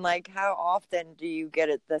row, and like, how often do you get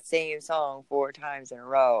the same song 4 times in a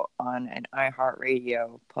row on an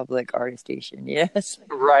iHeartRadio public artist station? Yes.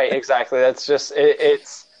 Right, exactly. That's just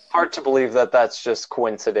it's hard to believe that that's just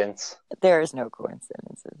coincidence. There is no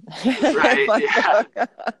coincidences. Right. Yeah.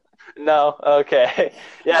 No. Okay.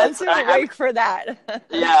 Yeah, I'm it's too I awake for that.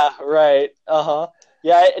 yeah, right. Uh-huh.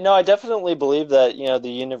 Yeah, no, I definitely believe that, the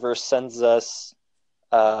universe sends us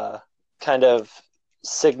uh kind of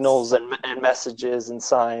signals and messages and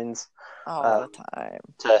signs All the um time.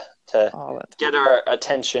 to All the get time. our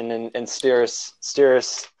attention and steer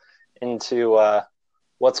us into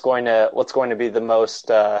what's going to be the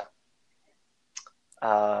most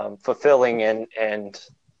fulfilling and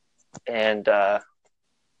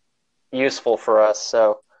useful for us.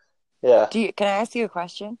 So yeah, Can I ask you a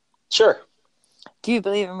question? sure. Do you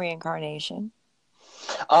believe in reincarnation?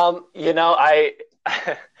 I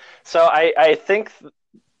so I think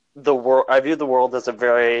the world I view the world as a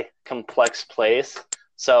very complex place.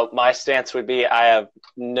 So my stance would be I have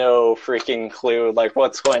no freaking clue like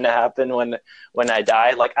what's going to happen when I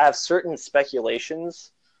die. Like I have certain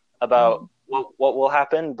speculations about Mm-hmm. what will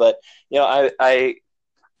happen, but I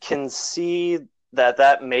can see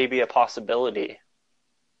that may be a possibility.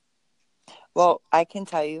 Well, I can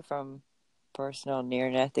tell you from personal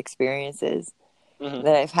near-death experiences Mm-hmm.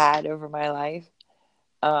 that I've had over my life,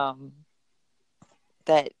 um,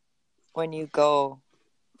 that when you go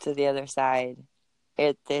to the other side,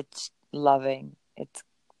 it's loving, it's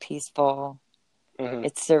peaceful, Mm-hmm.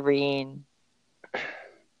 it's serene, Mm-hmm.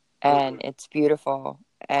 and it's beautiful.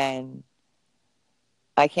 And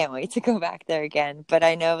I can't wait to go back there again. But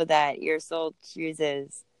I know that your soul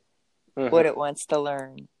chooses what Mm-hmm. it wants to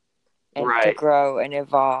learn and to Right. grow and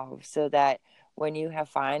evolve, so that when you have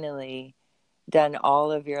finally done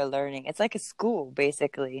all of your learning, it's like a school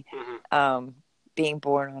basically, Mm-hmm. um, being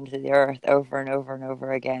born onto the earth over and over and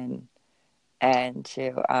over again, and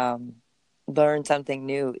to learn something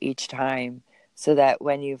new each time, so that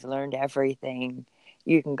when you've learned everything,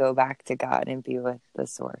 you can go back to God and be with the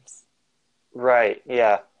source. Right.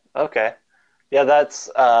 Yeah. Okay. Yeah, that's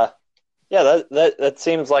that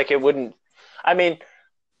seems like it wouldn't. I mean,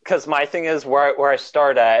 because my thing is where I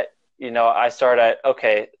start at. I start at,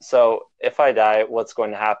 okay, so if I die, what's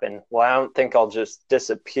going to happen? Well, I don't think I'll just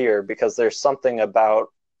disappear because there's something about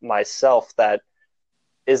myself that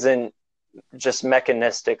isn't just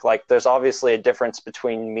mechanistic. Like there's obviously a difference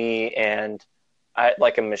between me and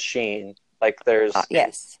like a machine. Like there's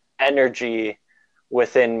Yes. energy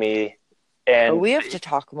within me, But and we have to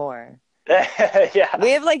talk more. yeah.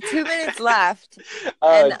 We have like 2 minutes left,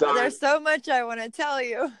 Oh and darn. there's so much I want to tell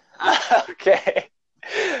you. Okay.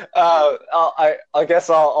 I guess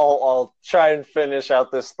I'll try and finish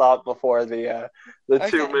out this thought before the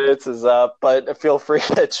two Okay. minutes is up. But feel free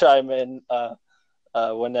to chime in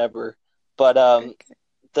whenever. But Okay.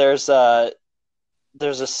 there's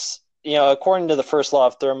there's according to the first law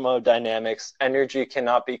of thermodynamics, energy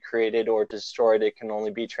cannot be created or destroyed. It can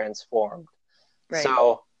only be transformed. Right.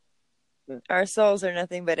 So Our souls are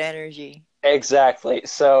nothing but energy. exactly.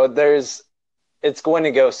 So it's going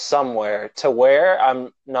to go somewhere. To where,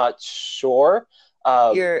 I'm not sure.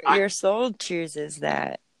 Your soul chooses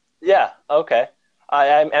that. Yeah. Okay.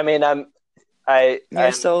 I mean, Your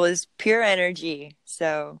I'm soul is pure energy.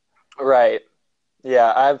 So, right.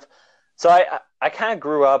 Yeah. I kind of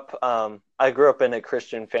grew up. I grew up in a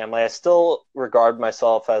Christian family. I still regard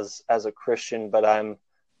myself as a Christian, but I'm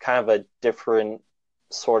kind of a different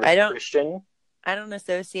sort I of don't Christian. I don't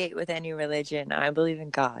associate with any religion. I believe in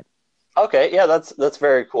God. Okay, yeah, that's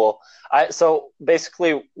very cool. So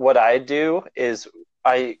basically what I do is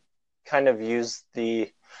I kind of use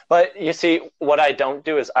but you see what I don't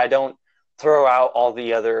do is I don't throw out all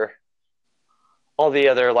the other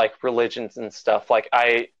like religions and stuff. Like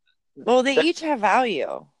Well, they each have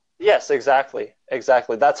value. yes, exactly.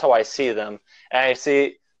 exactly. That's how I see them. And I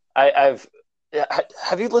see, I've,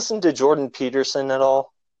 have you listened to Jordan Peterson at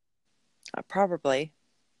all? Probably.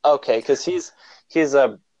 Okay, because he's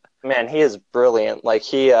a man. He is brilliant. Like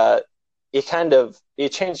he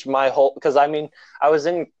changed my whole. Because I mean, I was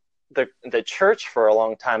in the church for a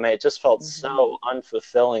long time, and it just felt so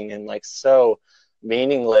unfulfilling and like so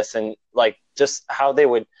meaningless, and like just how they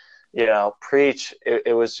would, preach.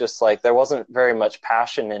 It was just like there wasn't very much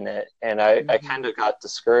passion in it, and I kind of got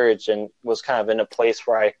discouraged and was kind of in a place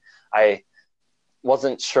where I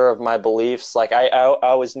wasn't sure of my beliefs. Like I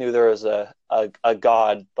always knew there was a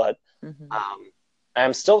God, but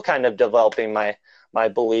I'm still kind of developing my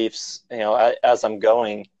beliefs, as I'm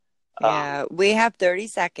going. Yeah, we have 30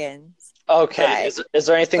 seconds. Okay, is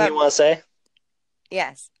there anything you want to say?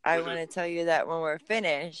 Yes, I want to tell you that when we're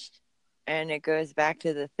finished, and it goes back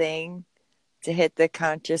to the thing, to hit the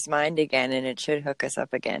conscious mind again, and it should hook us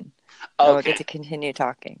up again. Okay. And we'll get to continue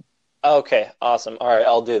talking. Okay, awesome. All right,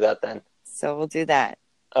 I'll do that then. So we'll do that.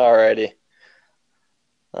 Alrighty.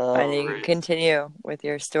 And you can continue with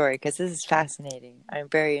your story, because this is fascinating. I'm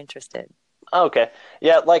very interested. Okay.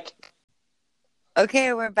 Yeah, like...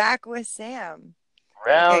 Okay, we're back with Sam.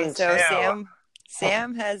 Round so two.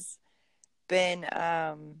 Sam has been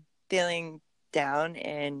feeling down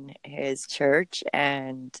in his church,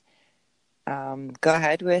 and go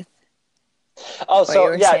ahead with what you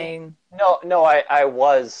were saying. No, I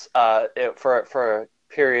was for a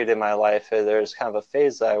period in my life. There's kind of a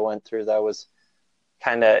phase that I went through that was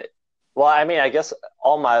kind of, well, I mean, I guess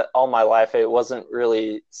all my life it wasn't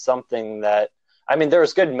really something that, I mean, there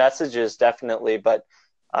was good messages definitely, but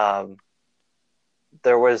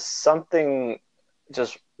there was something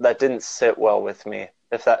just that didn't sit well with me.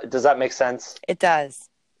 Does that make sense? It does.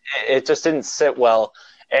 It just didn't sit well,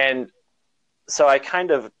 and so I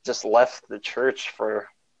kind of just left the church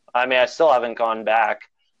I still haven't gone back.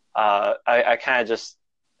 I kind of just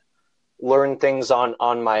learned things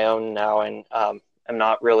on my own now, and I'm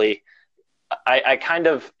not really. I kind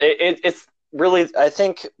of it's really, I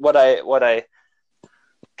think what I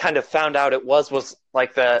kind of found out it was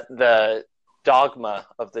like the dogma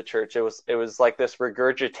of the church. It was like these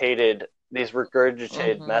regurgitated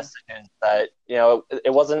messages that, there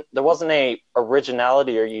wasn't a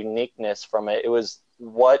originality or uniqueness from it. It was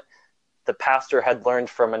what the pastor had learned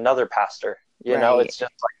from another pastor. It's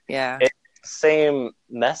just like it's the same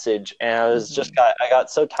message, and I was I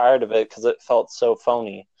got so tired of it because it felt so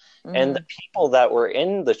phony. And the people that were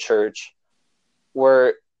in the church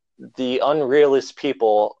were the unrealist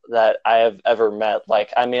people that I have ever met.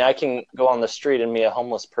 Like, I mean, I can go on the street and meet a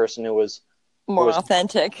homeless person who was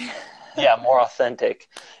authentic. Yeah, more authentic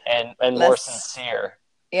and more sincere.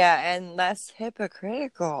 Yeah, and less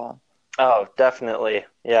hypocritical. Oh, definitely.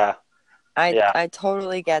 Yeah. I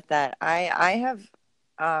totally get that. I have,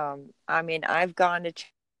 I've gone to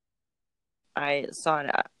church. I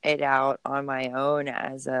sought it out on my own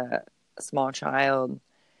as a small child,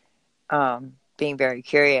 being very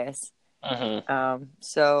curious.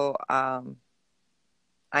 So I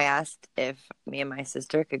asked if me and my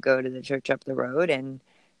sister could go to the church up the road, and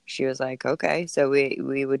she was like, okay. So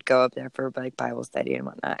we would go up there for like Bible study and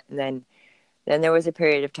whatnot. And then there was a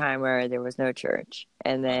period of time where there was no church,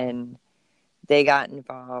 and then they got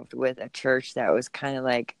involved with a church that was kind of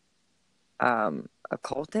like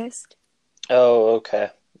occultist. Oh, okay.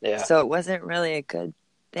 Yeah. So it wasn't really a good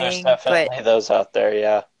thing. There's definitely those out there,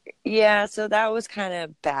 yeah. Yeah, so that was kind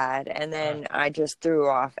of bad. And then I just threw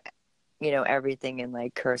off, everything and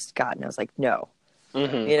like cursed God. And I was like, no.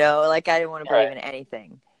 Like I didn't want to believe in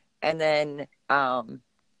anything. And then I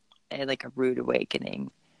had like a rude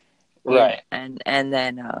awakening. Right. And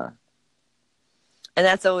then and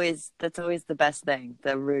that's always the best thing,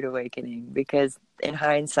 the rude awakening, because in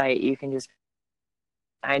hindsight you can just,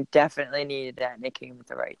 I definitely needed that, and it came at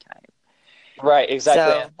the right time. Right, exactly.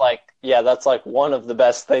 So, that's like one of the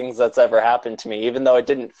best things that's ever happened to me. Even though it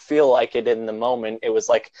didn't feel like it in the moment, it was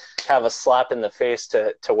like kind of a slap in the face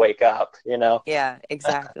to wake up, Yeah,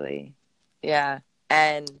 exactly. Yeah.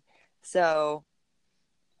 And so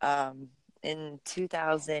in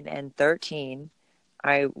 2013,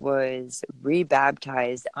 I was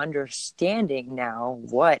rebaptized, understanding now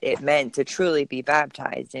what it meant to truly be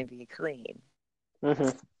baptized and be clean.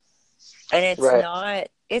 And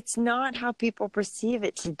it's not how people perceive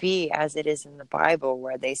it to be, as it is in the Bible,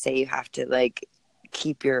 where they say you have to like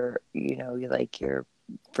keep your, your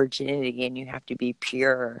virginity and you have to be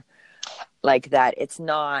pure like that. It's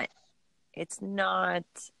not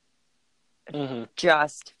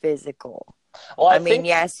just physical. Well, I mean,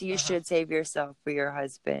 yes, you should save yourself for your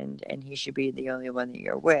husband, and he should be the only one that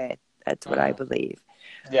you're with. That's what I believe.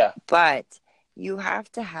 Yeah. But you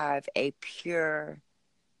have to have a pure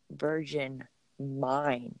virgin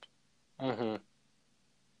mind. Mm-hmm.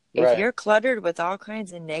 If Right. you're cluttered with all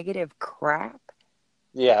kinds of negative crap,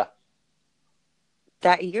 Yeah.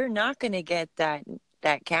 that you're not going to get that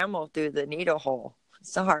camel through the needle hole.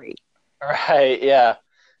 Sorry. Right. Yeah.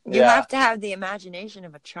 You Yeah. have to have the imagination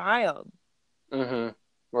of a child Mm-hmm. and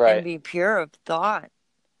Right. be pure of thought,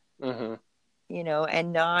 Mm-hmm.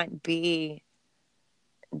 and not be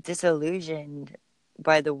disillusioned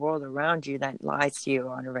by the world around you that lies to you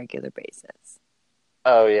on a regular basis.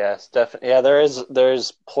 Oh yes, definitely. Yeah,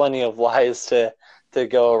 there's plenty of lies to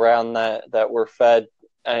go around that we're fed,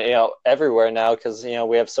 everywhere now, because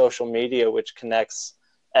we have social media, which connects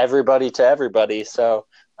everybody to everybody. So,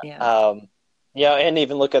 Yeah. and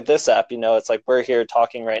even look at this app. It's like we're here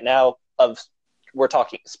talking right now. We're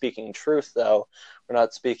speaking truth, though. We're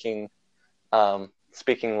not speaking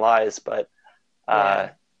lies, but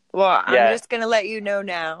Yeah. Well, I'm yeah. just going to let you know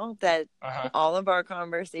now that Uh-huh. all of our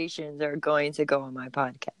conversations are going to go on my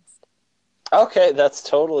podcast. Okay, that's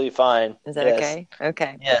totally fine. Is that Yes. okay?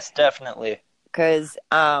 Okay. Yes, definitely. Because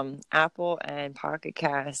Apple and Pocket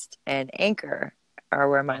Cast and Anchor are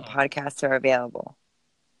where my podcasts are available.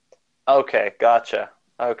 Okay, gotcha.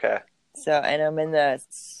 Okay. So, and I'm in the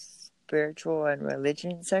spiritual and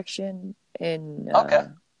religion section in Okay.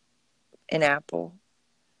 in Apple.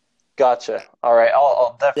 Gotcha. All right.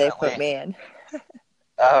 I'll They definitely. put me in.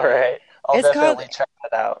 All right. I'll It's definitely called- check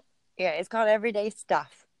that out. Yeah, it's called Everyday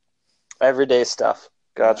Stuff. Everyday stuff.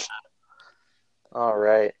 Gotcha. All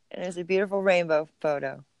right. And there's a beautiful rainbow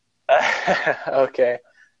photo. Okay.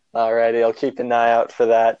 All righty. I'll keep an eye out for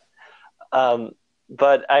that.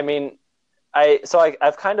 But I mean,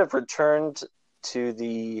 I've kind of returned to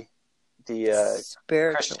the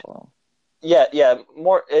spiritual. Yeah.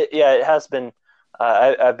 More. It has been.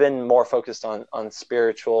 I've been more focused on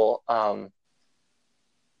spiritual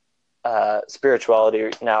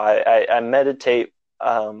spirituality now. I meditate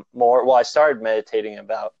more. Well, I started meditating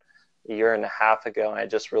about a year and a half ago, and I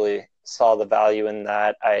just really saw the value in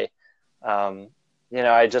that. I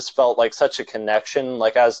just felt like such a connection.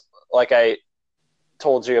 Like I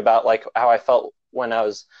told you about, like how I felt when I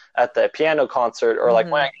was at the piano concert, or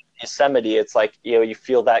like when I get to Yosemite. It's like you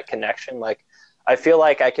feel that connection. Like I feel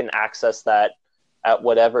like I can access that at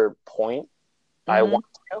whatever point I want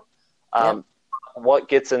to. What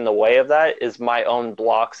gets in the way of that is my own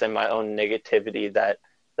blocks and my own negativity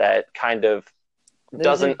that kind of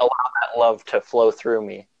doesn't allow that love to flow through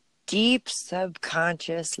me. Deep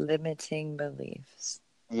subconscious limiting beliefs.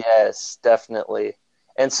 Yes, definitely.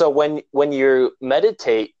 And so when you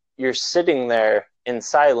meditate, you're sitting there in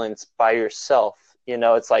silence by yourself.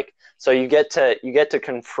 It's like, so you get to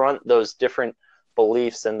confront those different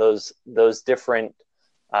beliefs and those different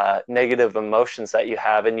negative emotions that you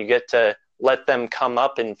have, and you get to let them come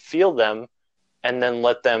up and feel them, and then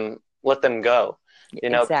let them go.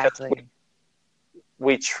 Exactly.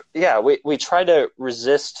 We try to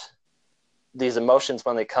resist these emotions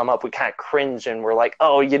when they come up. We kind of cringe, and we're like,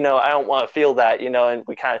 oh, I don't want to feel that, and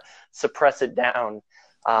we kind of suppress it down.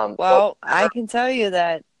 I can tell you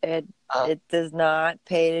that it does not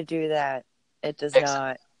pay to do that. It does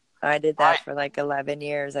not. I did that for like 11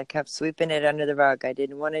 years. I kept sweeping it under the rug. I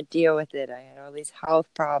didn't want to deal with it. I had all these health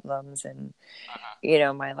problems, and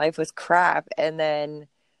my life was crap. And then,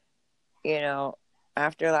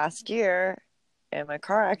 after last year and my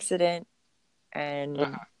car accident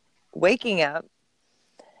and waking up,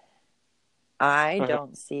 I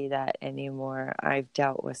don't see that anymore. I've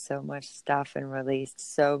dealt with so much stuff and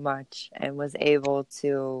released so much, and was able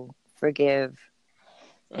to forgive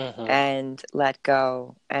and let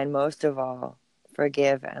go, and most of all,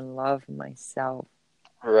 forgive and love myself.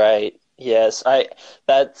 Right. Yes.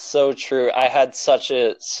 That's so true. I had such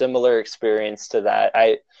a similar experience to that.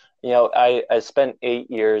 I spent 8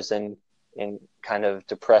 years in kind of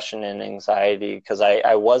depression and anxiety, because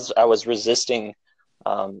I was resisting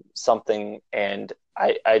something, and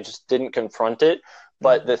I just didn't confront it.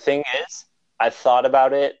 But the thing is, I thought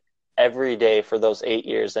about it every day for those 8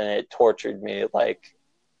 years, and it tortured me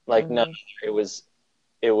no,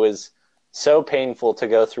 it was so painful to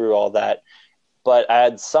go through all that. But I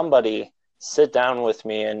had somebody sit down with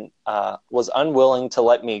me and was unwilling to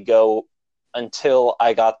let me go until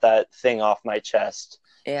I got that thing off my chest.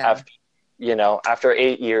 Yeah. After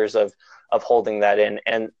 8 years of holding that in,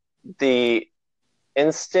 and the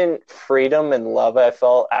instant freedom and love I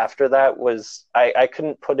felt after that was, I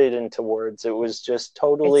couldn't put it into words. It was just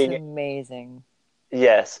totally, it's amazing.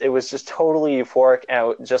 Yes, it was just totally euphoric,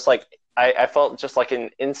 and just like I felt just like an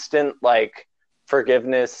instant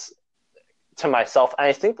forgiveness to myself. And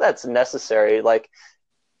I think that's necessary. Like,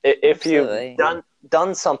 if you've Absolutely.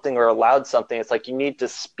 done something or allowed something, it's like you need to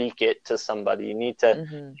speak it to somebody. You need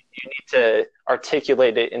to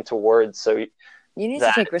articulate it into words so You need to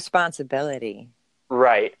that take responsibility.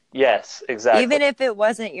 right. Yes, exactly. Even if it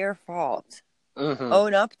wasn't your fault, Mm-hmm.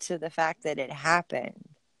 own up to the fact that it happened.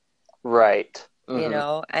 Right. You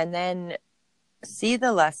know, and then see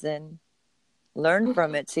the lesson, learn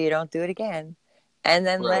from it so you don't do it again, and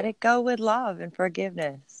then let it go with love and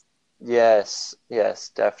forgiveness. Yes,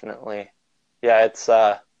 definitely. Yeah, it's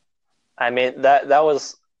I mean that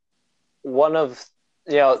was one of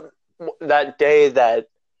that day that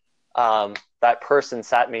that person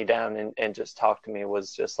sat me down and just talked to me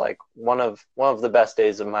was just like one of the best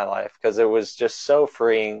days of my life because it was just so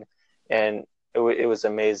freeing and it was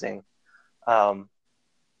amazing.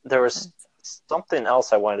 There was something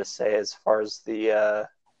else I wanted to say as far as the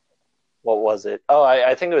what was it? Oh,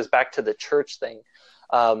 I think it was back to the church thing.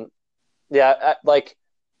 Like and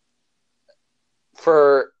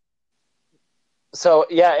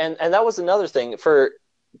that was another thing for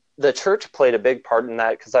the church played a big part in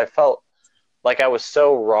that because I felt like I was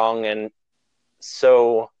so wrong and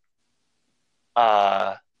so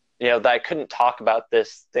that I couldn't talk about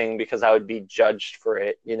this thing because I would be judged for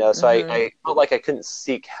it, so I felt like I couldn't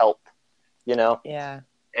seek help, Yeah.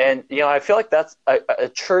 And I feel like that's a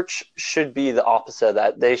church should be the opposite of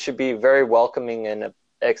that. They should be very welcoming and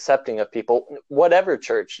accepting of people, whatever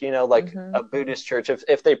church, like a Buddhist church.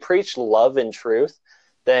 If they preach love and truth,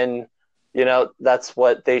 then that's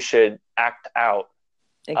what they should act out.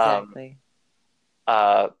 Exactly.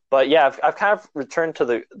 But yeah, I've kind of returned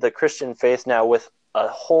to the Christian faith now with a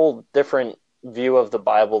whole different view of the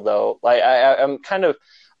Bible, though. Like I'm kind of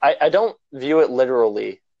I don't view it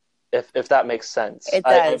literally, if that makes sense. It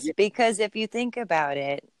does, because if you think about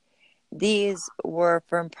it, these were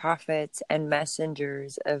from prophets and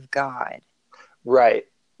messengers of God. Right.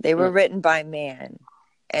 They were written by man,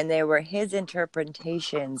 and they were his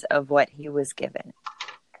interpretations of what he was given.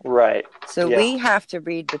 Right. So we have to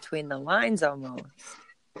read between the lines almost.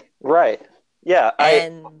 Right. Yeah.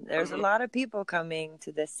 And there's a lot of people coming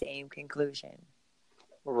to the same conclusion.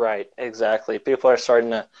 Right. Exactly. People are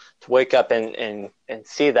starting to wake up and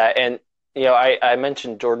see that. And, I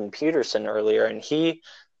mentioned Jordan Peterson earlier, and he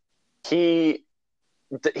doesn't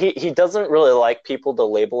really like people to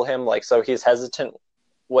label him, like, so he's hesitant.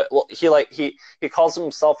 Well, he calls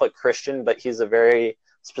himself a Christian, but he's a very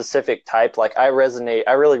specific type. Like I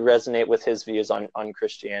really resonate with his views on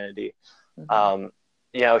Christianity.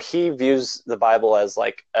 He views the Bible as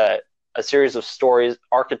like a series of stories,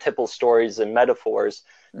 archetypal stories and metaphors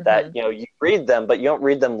that, you read them, but you don't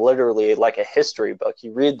read them literally like a history book.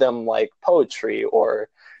 You read them like poetry or,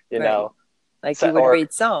 like you would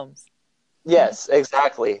read Psalms. Yes,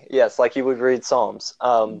 exactly. Yes, like you would read Psalms.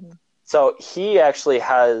 So he actually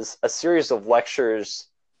has a series of lectures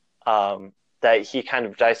that he kind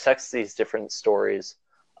of dissects these different stories.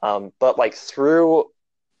 But like through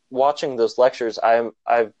watching those lectures,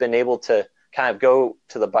 I've been able to kind of go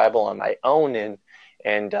to the Bible on my own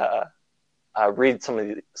and read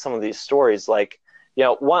some of these stories. Like,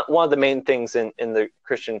 one of the main things in the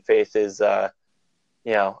Christian faith is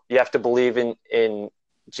you have to believe in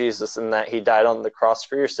Jesus and that he died on the cross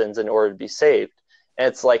for your sins in order to be saved. And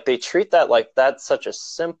it's like they treat that like that's such a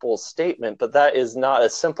simple statement, but that is not a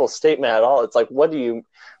simple statement at all. It's like, what do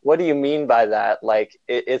you mean by that? Like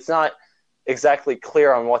it's not exactly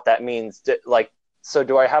clear on what that means. So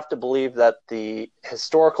do I have to believe that the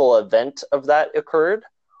historical event of that occurred,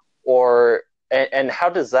 and how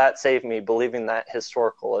does that save me believing that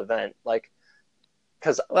historical event? Like,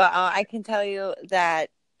 because I can tell you that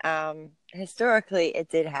historically it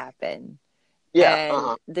did happen. Yeah.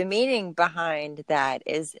 And the meaning behind that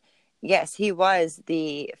is, yes, he was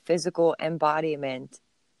the physical embodiment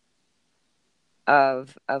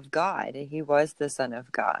of God. He was the Son of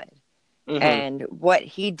God. And what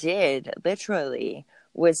he did literally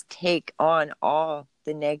was take on all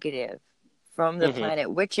the negative from the planet,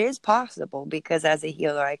 which is possible because as a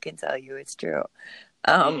healer, I can tell you it's true.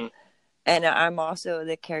 And I'm also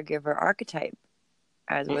the caregiver archetype,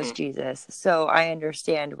 as was Jesus. So I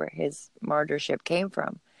understand where his martyrship came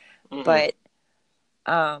from. But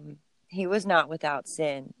he was not without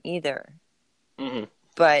sin either. But,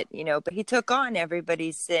 but he took on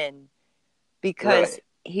everybody's sin because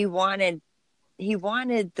he wanted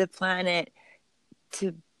the planet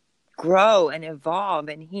to grow and evolve,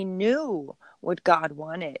 and he knew what God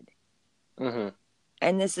wanted. And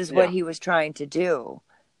this is what he was trying to do.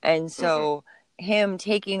 And so him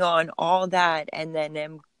taking on all that and then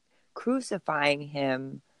them crucifying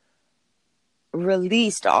him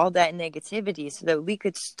released all that negativity so that we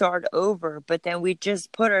could start over, but then we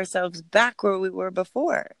just put ourselves back where we were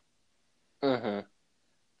before. Mm-hmm.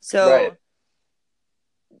 So Right.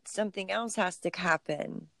 something else has to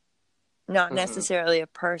happen, not Mm-hmm. necessarily a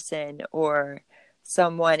person or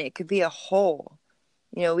someone. It could be a whole.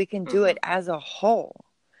 We can do it as a whole.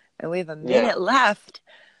 And we have a minute left.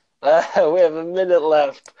 We have a minute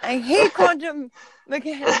left. I hate quantum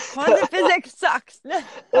mechanics. Quantum physics sucks.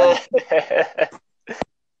 But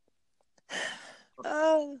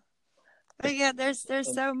yeah, there's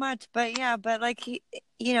so much. But yeah, but like he,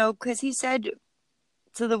 because he said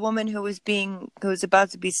to the woman who was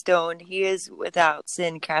about to be stoned, he is without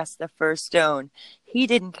sin, cast the first stone. He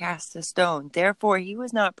didn't cast a stone, therefore he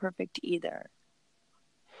was not perfect either.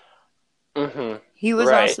 Mm-hmm. He was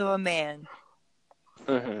also a man.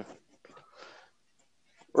 Mm-hmm.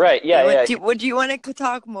 Right. Yeah. Would you want to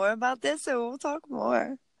talk more about this, or we'll talk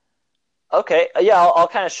more? Okay. Yeah, I'll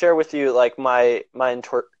kind of share with you like my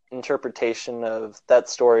interpretation of that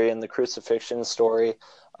story and the crucifixion story.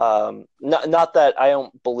 Not that I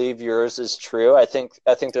don't believe yours is true. I think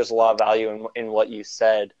there's a lot of value in what you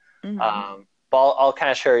said. Mm-hmm. But I'll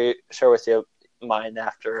kind of share with you mine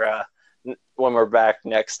after when we're back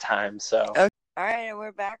next time. So. Okay. All right, and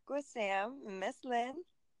we're back with Sam, Miss Lynn,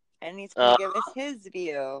 and he's going to give us his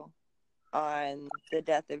view on the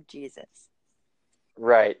death of Jesus.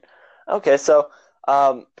 Right. Okay. So,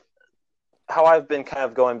 how I've been kind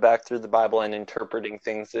of going back through the Bible and interpreting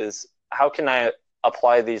things is how can I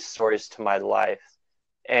apply these stories to my life?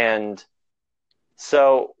 And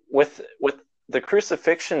so with the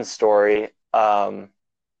crucifixion story,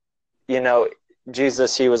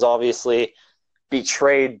 Jesus, he was obviously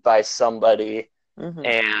betrayed by somebody,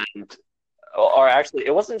 and or actually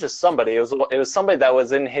it wasn't just somebody, it was somebody that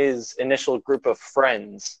was in his initial group of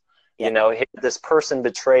friends. He had this person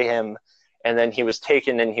betray him, and then he was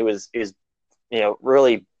taken and he was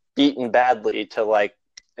really beaten badly to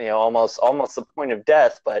almost the point of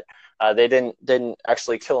death, but they didn't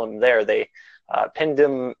actually kill him there. They pinned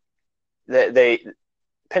him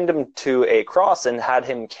to a cross and had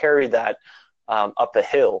him carry that up a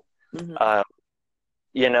hill.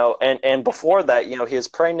 And before that, he was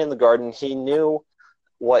praying in the garden. He knew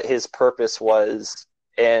what his purpose was,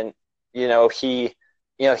 and he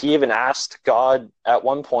even asked God at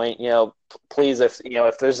one point, please, if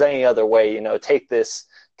there's any other way, take this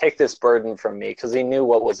burden from me, because he knew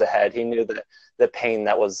what was ahead. He knew the pain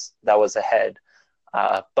that was ahead.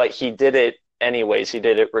 But he did it anyways. He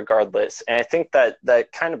did it regardless. And I think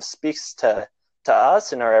that kind of speaks to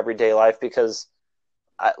us in our everyday life, because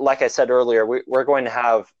like I said earlier, we're going to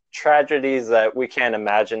have tragedies that we can't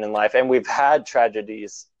imagine in life. And we've had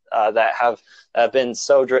tragedies that have been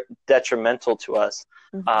so detrimental to us.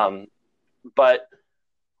 But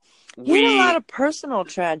he had a lot of personal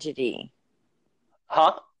tragedy.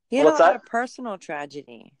 Huh? He had a lot of personal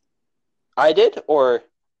tragedy. I did, or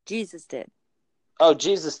Jesus did? Oh,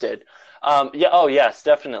 Jesus did. Yeah. Oh, yes,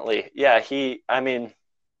 definitely. Yeah. It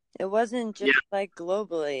wasn't just like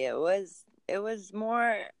globally. It was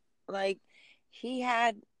more like he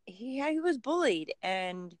was bullied,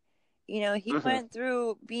 and he went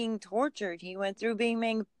through being tortured. He went through being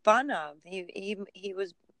made fun of. He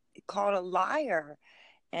was called a liar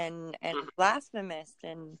and blasphemous,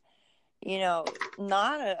 and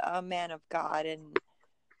not a man of God, and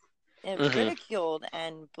ridiculed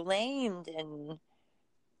and blamed, and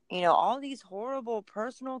all these horrible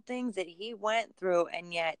personal things that he went through,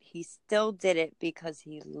 and yet he still did it because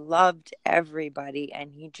he loved everybody,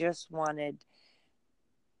 and he just wanted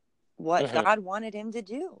what God wanted him to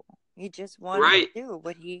do. He just wanted to do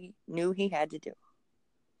what he knew he had to do.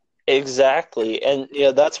 Exactly. And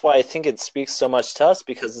that's why I think it speaks so much to us,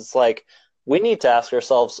 because it's like we need to ask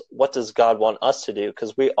ourselves, what does God want us to do?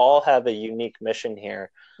 Because we all have a unique mission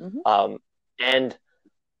here. And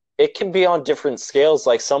it can be on different scales.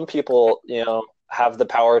 Like some people, have the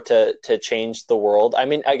power to change the world. I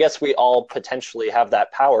mean, I guess we all potentially have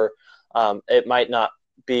that power. It might not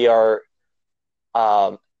be our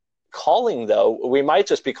calling, though. We might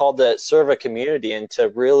just be called to serve a community and to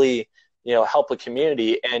really, help a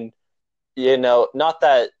community. And, not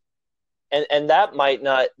that, and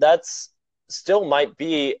that's still might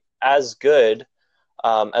be as good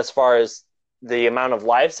as far as the amount of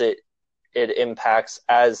lives it impacts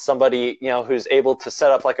as somebody who's able to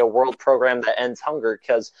set up like a world program that ends hunger,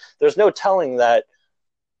 because there's no telling that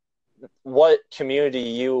what community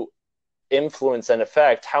you influence and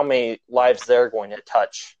affect, how many lives they're going to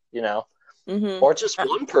touch, or just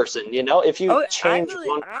one person, if you change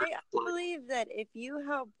one person. I believe that if you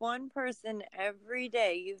help one person every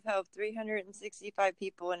day, you've helped 365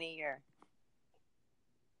 people in a year.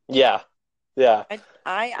 Yeah. Yeah.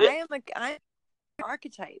 I am I'm an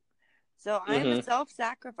archetype. So I'm a Hmm.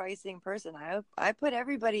 self-sacrificing person. I put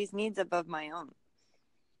everybody's needs above my own.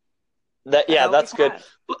 I Yeah, always that's good. have.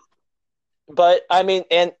 But I mean,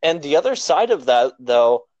 and the other side of that,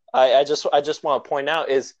 though, I just want to point out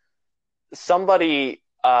is somebody,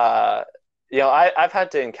 I've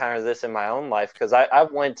had to encounter this in my own life because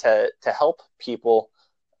I've went to help people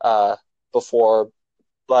uh, before,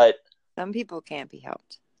 but Some people can't be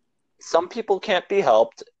helped. some people can't be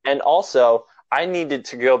helped, and also I needed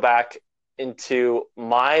to go back into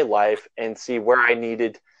my life and see where I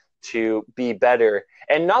needed to be better.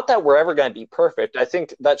 And not that we're ever going to be perfect. I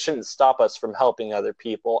think that shouldn't stop us from helping other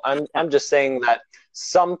people. No. I'm just saying that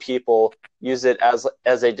some people use it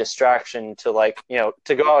as a distraction to, like,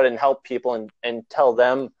 to go out and help people and tell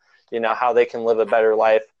them, how they can live a better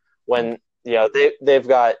life when, they've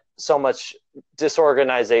got so much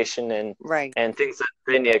disorganization Right. and things that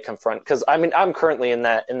they need to confront. Because I mean, I'm currently in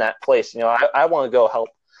that place. I want to go help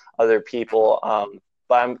other people,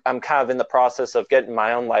 but I'm kind of in the process of getting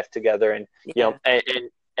my own life together, and Yeah.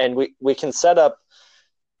 and we can set up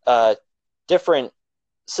different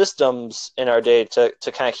systems in our day to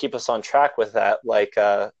kind of keep us on track with that. Like,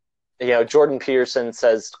 Jordan Peterson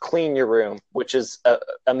says, clean your room, which is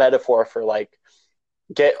a metaphor for, like,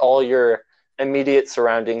 get all your immediate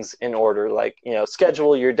surroundings in order, like,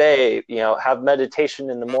 schedule your day, have meditation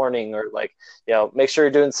in the morning, or, like, make sure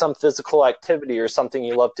you're doing some physical activity or something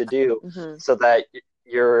you love to do, Mm-hmm. so that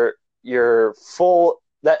you're full,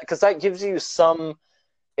 that because that gives you some,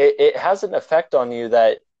 it has an effect on you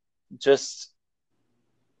that just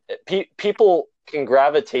people can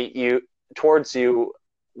gravitate you towards you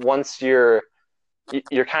once you're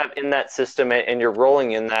kind of in that system, and you're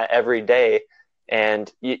rolling in that every day,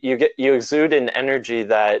 and you exude an energy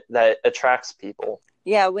that attracts people.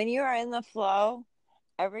 Yeah, when you are in the flow,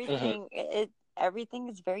 Hmm. everything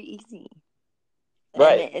is very easy. And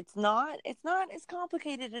Right. it's not as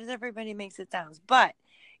complicated as everybody makes it sound. But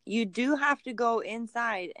you do have to go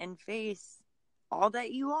inside and face all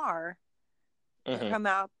that you are to Hmm. come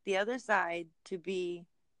out the other side to be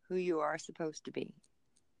who you are supposed to be.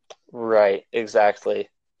 Right. Exactly.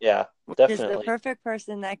 Yeah. Which is the Definitely. perfect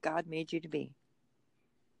person that God made you to be.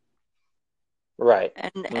 Right.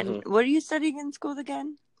 And Hmm. what are you studying in school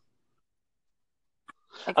again?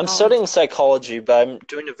 I'm studying Psychology. psychology, but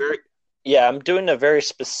I'm doing a very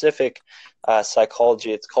specific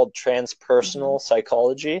psychology. It's called Mm-hmm. transpersonal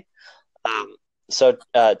psychology. Um,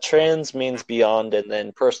 trans means beyond, and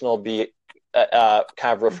then personal kind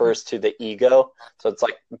of Mm-hmm. refers to the ego. So it's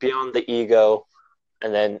like beyond the ego,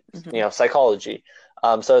 and then Mm-hmm. psychology.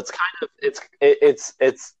 So it's kind of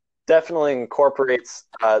it's definitely incorporates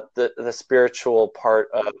the spiritual part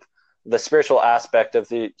of the spiritual aspect of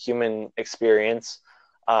the human experience,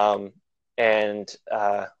 um, and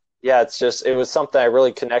yeah, it was something I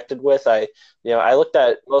really connected with. I looked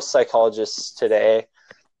at most psychologists today,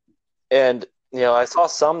 and I saw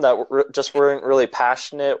some that just weren't really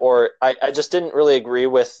passionate, or I just didn't really agree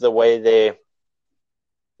with the way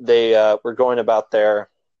they were going about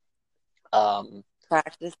um,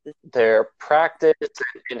 Practice this. their practice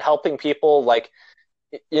and helping people. Like,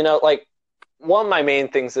 like, one of my main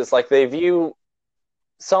things is, like,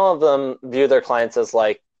 some of them view their clients as,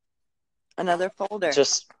 like, Another folder.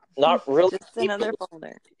 just not really Just another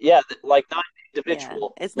folder. yeah, like, not Yeah.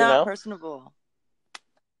 individual, It's not personable.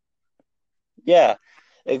 Yeah,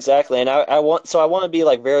 exactly. And I want to be,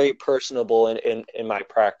 like, very personable in my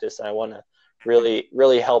practice, and I want to really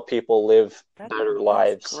really help people live better That's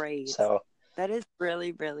lives. great. So That is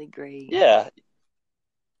really, really great. yeah.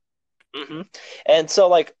 Hmm. And so,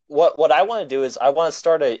 like, what I want to do is I want to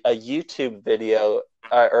start a YouTube video,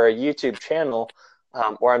 or a YouTube channel,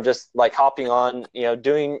 where I'm just, like, hopping on,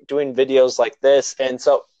 doing videos like this. And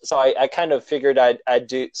so I kind of figured I'd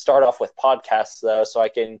do start off with podcasts, though, so I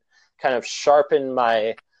can kind of sharpen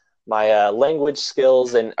my language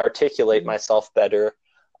skills and articulate Mm-hmm. myself better,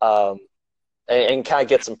 um, and kind of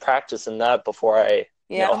get some practice in that before I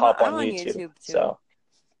Yeah, hop I'm on on YouTube. YouTube too. So,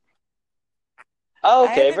 oh,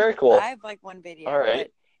 I okay, haven't. very I cool. have like one All video, right.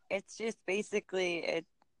 but it's just basically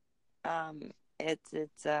um it's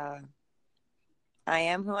I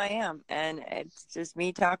am who I am, and it's just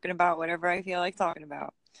me talking about whatever I feel like talking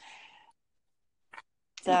about.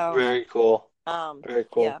 So Very cool. Very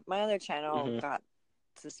yeah, cool. my other channel Hmm. got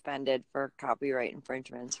suspended for copyright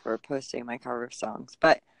infringements for posting my cover songs,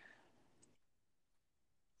 but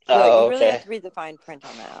you Oh, really have okay. to read the fine print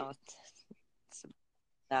on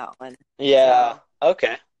that one. Yeah. So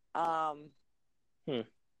Okay. um Hmm.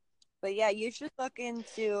 but yeah, you should look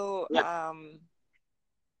into Yeah.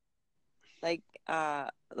 like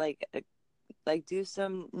like do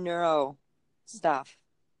some neuro stuff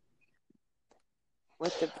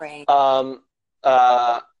with the brain.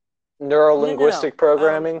 No. Neuro-linguistic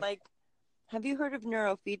programming. Like, have you heard of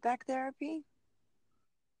neurofeedback therapy?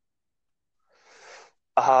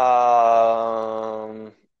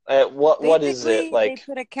 What is it Basically, they like?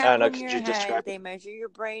 put a I don't cap know. on Could your you head, describe they it? measure your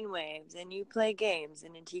brain waves, and you play games,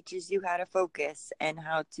 and it teaches you how to focus and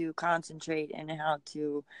how to concentrate and how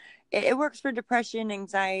to. It works for depression,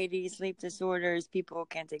 anxiety, sleep disorders, people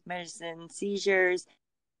can't take medicine, seizures.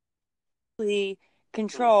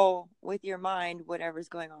 Control with your mind whatever's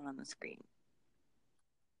going on the screen.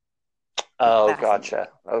 It's Oh, fascinating. gotcha.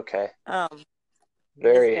 Okay. It's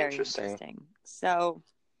Very very interesting. interesting. So,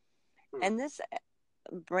 and this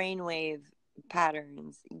brainwave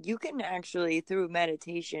patterns, you can actually, through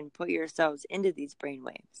meditation, put yourselves into these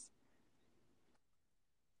brainwaves.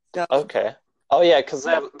 So, Okay. Oh yeah, because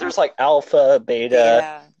there's like alpha,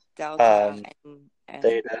 beta, delta, and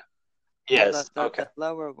theta. Yes. Okay. the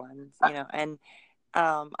lower ones, and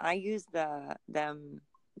I use them.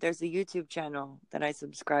 There's a YouTube channel that I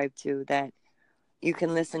subscribe to that you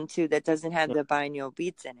can listen to that doesn't have the binaural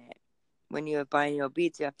beats in it. When you have binaural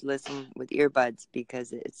beats, you have to listen with earbuds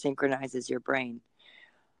because it synchronizes your brain.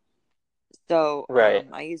 So Right.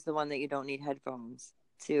 I use the one that you don't need headphones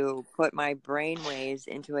to put my brain waves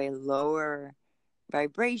into a lower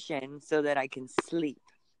vibration so that I can sleep.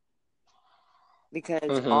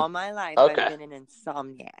 Because all my life Okay. I've been an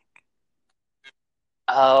insomniac.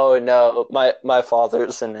 Oh no, my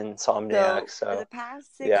father's an insomniac, So for so the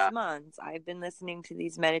past 6 yeah. months, I've been listening to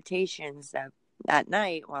these meditations that at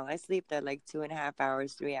night while I sleep. They're like 2.5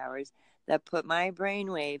 hours, 3 hours, that put my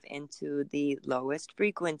brainwave into the lowest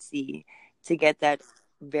frequency to get that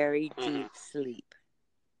very deep sleep.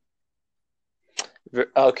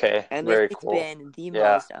 Okay, And very it's cool. been the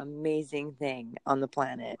Yeah. most amazing thing on the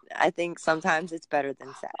planet. I think sometimes it's better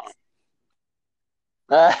than sex.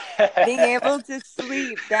 Being able to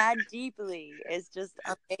sleep that deeply is just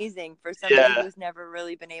amazing for somebody Yeah. who's never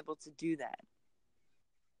really been able to do that.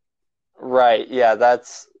 Right. Yeah,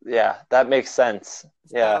 that makes sense.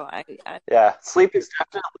 Yeah. So Yeah. Sleep is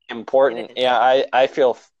definitely it important. is. Yeah, I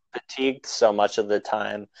feel fatigued so much of the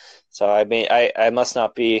time. So I mean, I must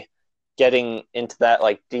not be getting into that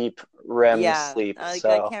like deep REM Yeah, sleep. I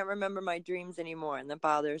So, can't remember my dreams anymore, and that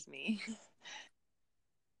bothers me.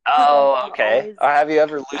 Because oh, okay. Have you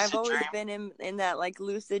ever I've lucid always dreamed? been in that like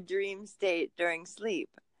lucid dream state during sleep.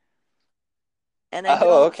 And I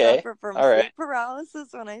Oh, don't okay. suffer from All right. sleep paralysis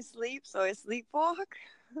when I sleep, so I sleepwalk.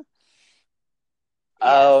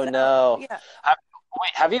 Oh So, no. yeah.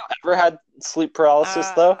 Wait, have you ever had sleep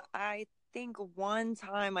paralysis though? I think one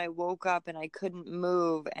time I woke up and I couldn't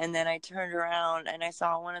move, and then I turned around and I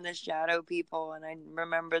saw one of the shadow people, and I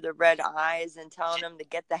remember the red eyes and telling them to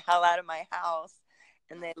get the hell out of my house,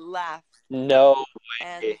 and they left. No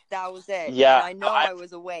And way. that was it. Yeah, And I know I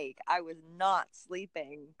was awake. I was not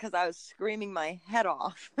sleeping because I was screaming my head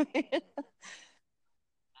off.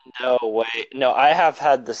 no way. No, I have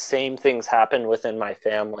had the same things happen within my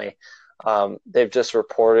family. They've just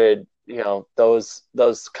reported, those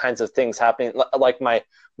kinds of things happening. Like my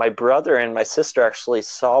brother and my sister actually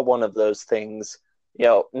saw one of those things.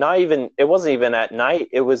 Not even it wasn't even at night.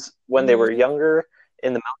 It was when they were younger.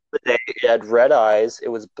 In the middle of the day, it had red eyes. It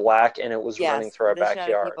was black, and it was running Yes, through our the shadow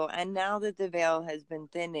backyard. people. And now that the veil has been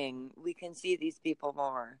thinning, we can see these people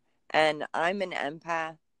more. And I'm an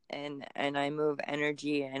empath, and I move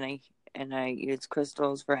energy, and I use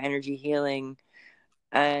crystals for energy healing,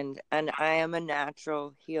 and I am a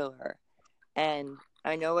natural healer. And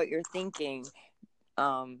I know what you're thinking.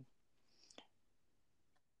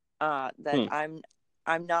 That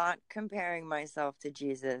I'm not comparing myself to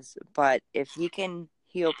Jesus, but if he can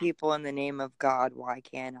heal people in the name of God, why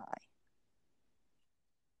can't I?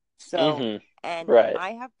 So, and Right.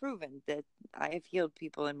 I have proven that I have healed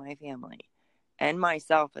people in my family and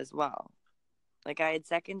myself as well. Like I had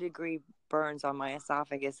 2nd-degree burns on my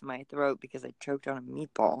esophagus and my throat because I choked on a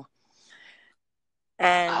meatball.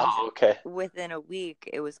 And okay. within a week,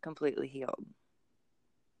 it was completely healed.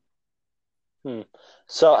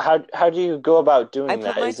 So how do you go about doing I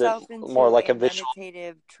put that? Is it myself more into like a a visual?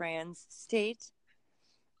 meditative trance state.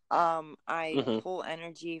 I pull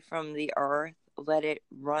energy from the earth, let it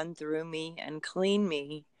run through me and clean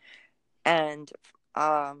me, and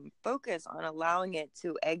focus on allowing it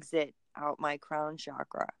to exit out my crown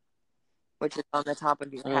chakra, which is on the top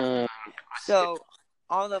of your head. So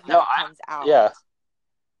all of that comes out. Yeah.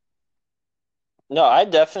 No, I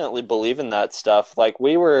definitely believe in that stuff. Like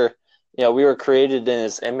we were created in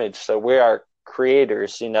his image, so we are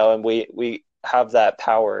creators, and we have that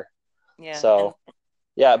power. Yeah, and So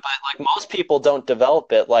yeah, but like most people don't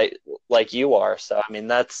develop it like you are. So I mean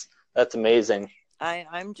that's amazing.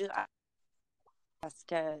 I'm just blessed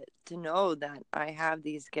to know that I have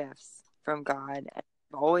these gifts from God. I've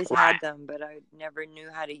always Right. had them, but I never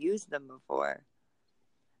knew how to use them before.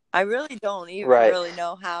 I really don't even Right. really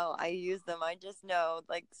know how I use them. I just know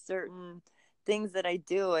like certain things that I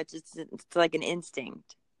do. It's like an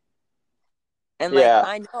instinct. And like Yeah.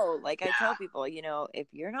 I know, like I tell people, if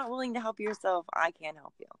you're not willing to help yourself, I can't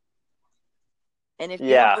help you. And if you don't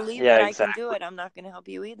Yeah. believe Yeah, that I can do exactly. it, I'm not going to help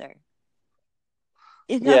you either.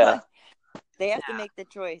 Yeah. They have to make the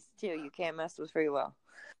choice too. You can't mess with free will.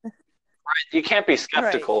 You can't be Right.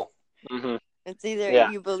 skeptical. Hmm. It's either Yeah.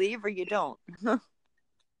 you believe or you don't.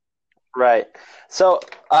 Right. So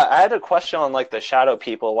I had a question on like the shadow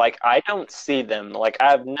people. Like I don't see them. Like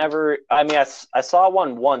I've never. I mean, I saw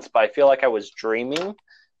one once, but I feel like I was dreaming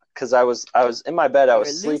because I was in my bed. I You're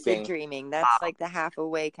was lucid sleeping. dreaming. That's like the half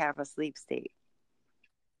awake, half asleep state.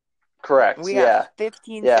 Correct. We got Yeah.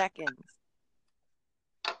 15 Yeah. seconds.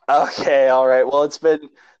 Okay. All right. Well, it's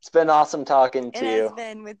been awesome talking It to has you.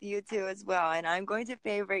 been with you too as well. And I'm going to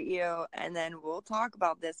favorite you, and then we'll talk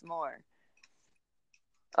about this more.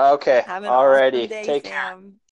 Okay. Have an awesome Alrighty. day, Take care. Sam.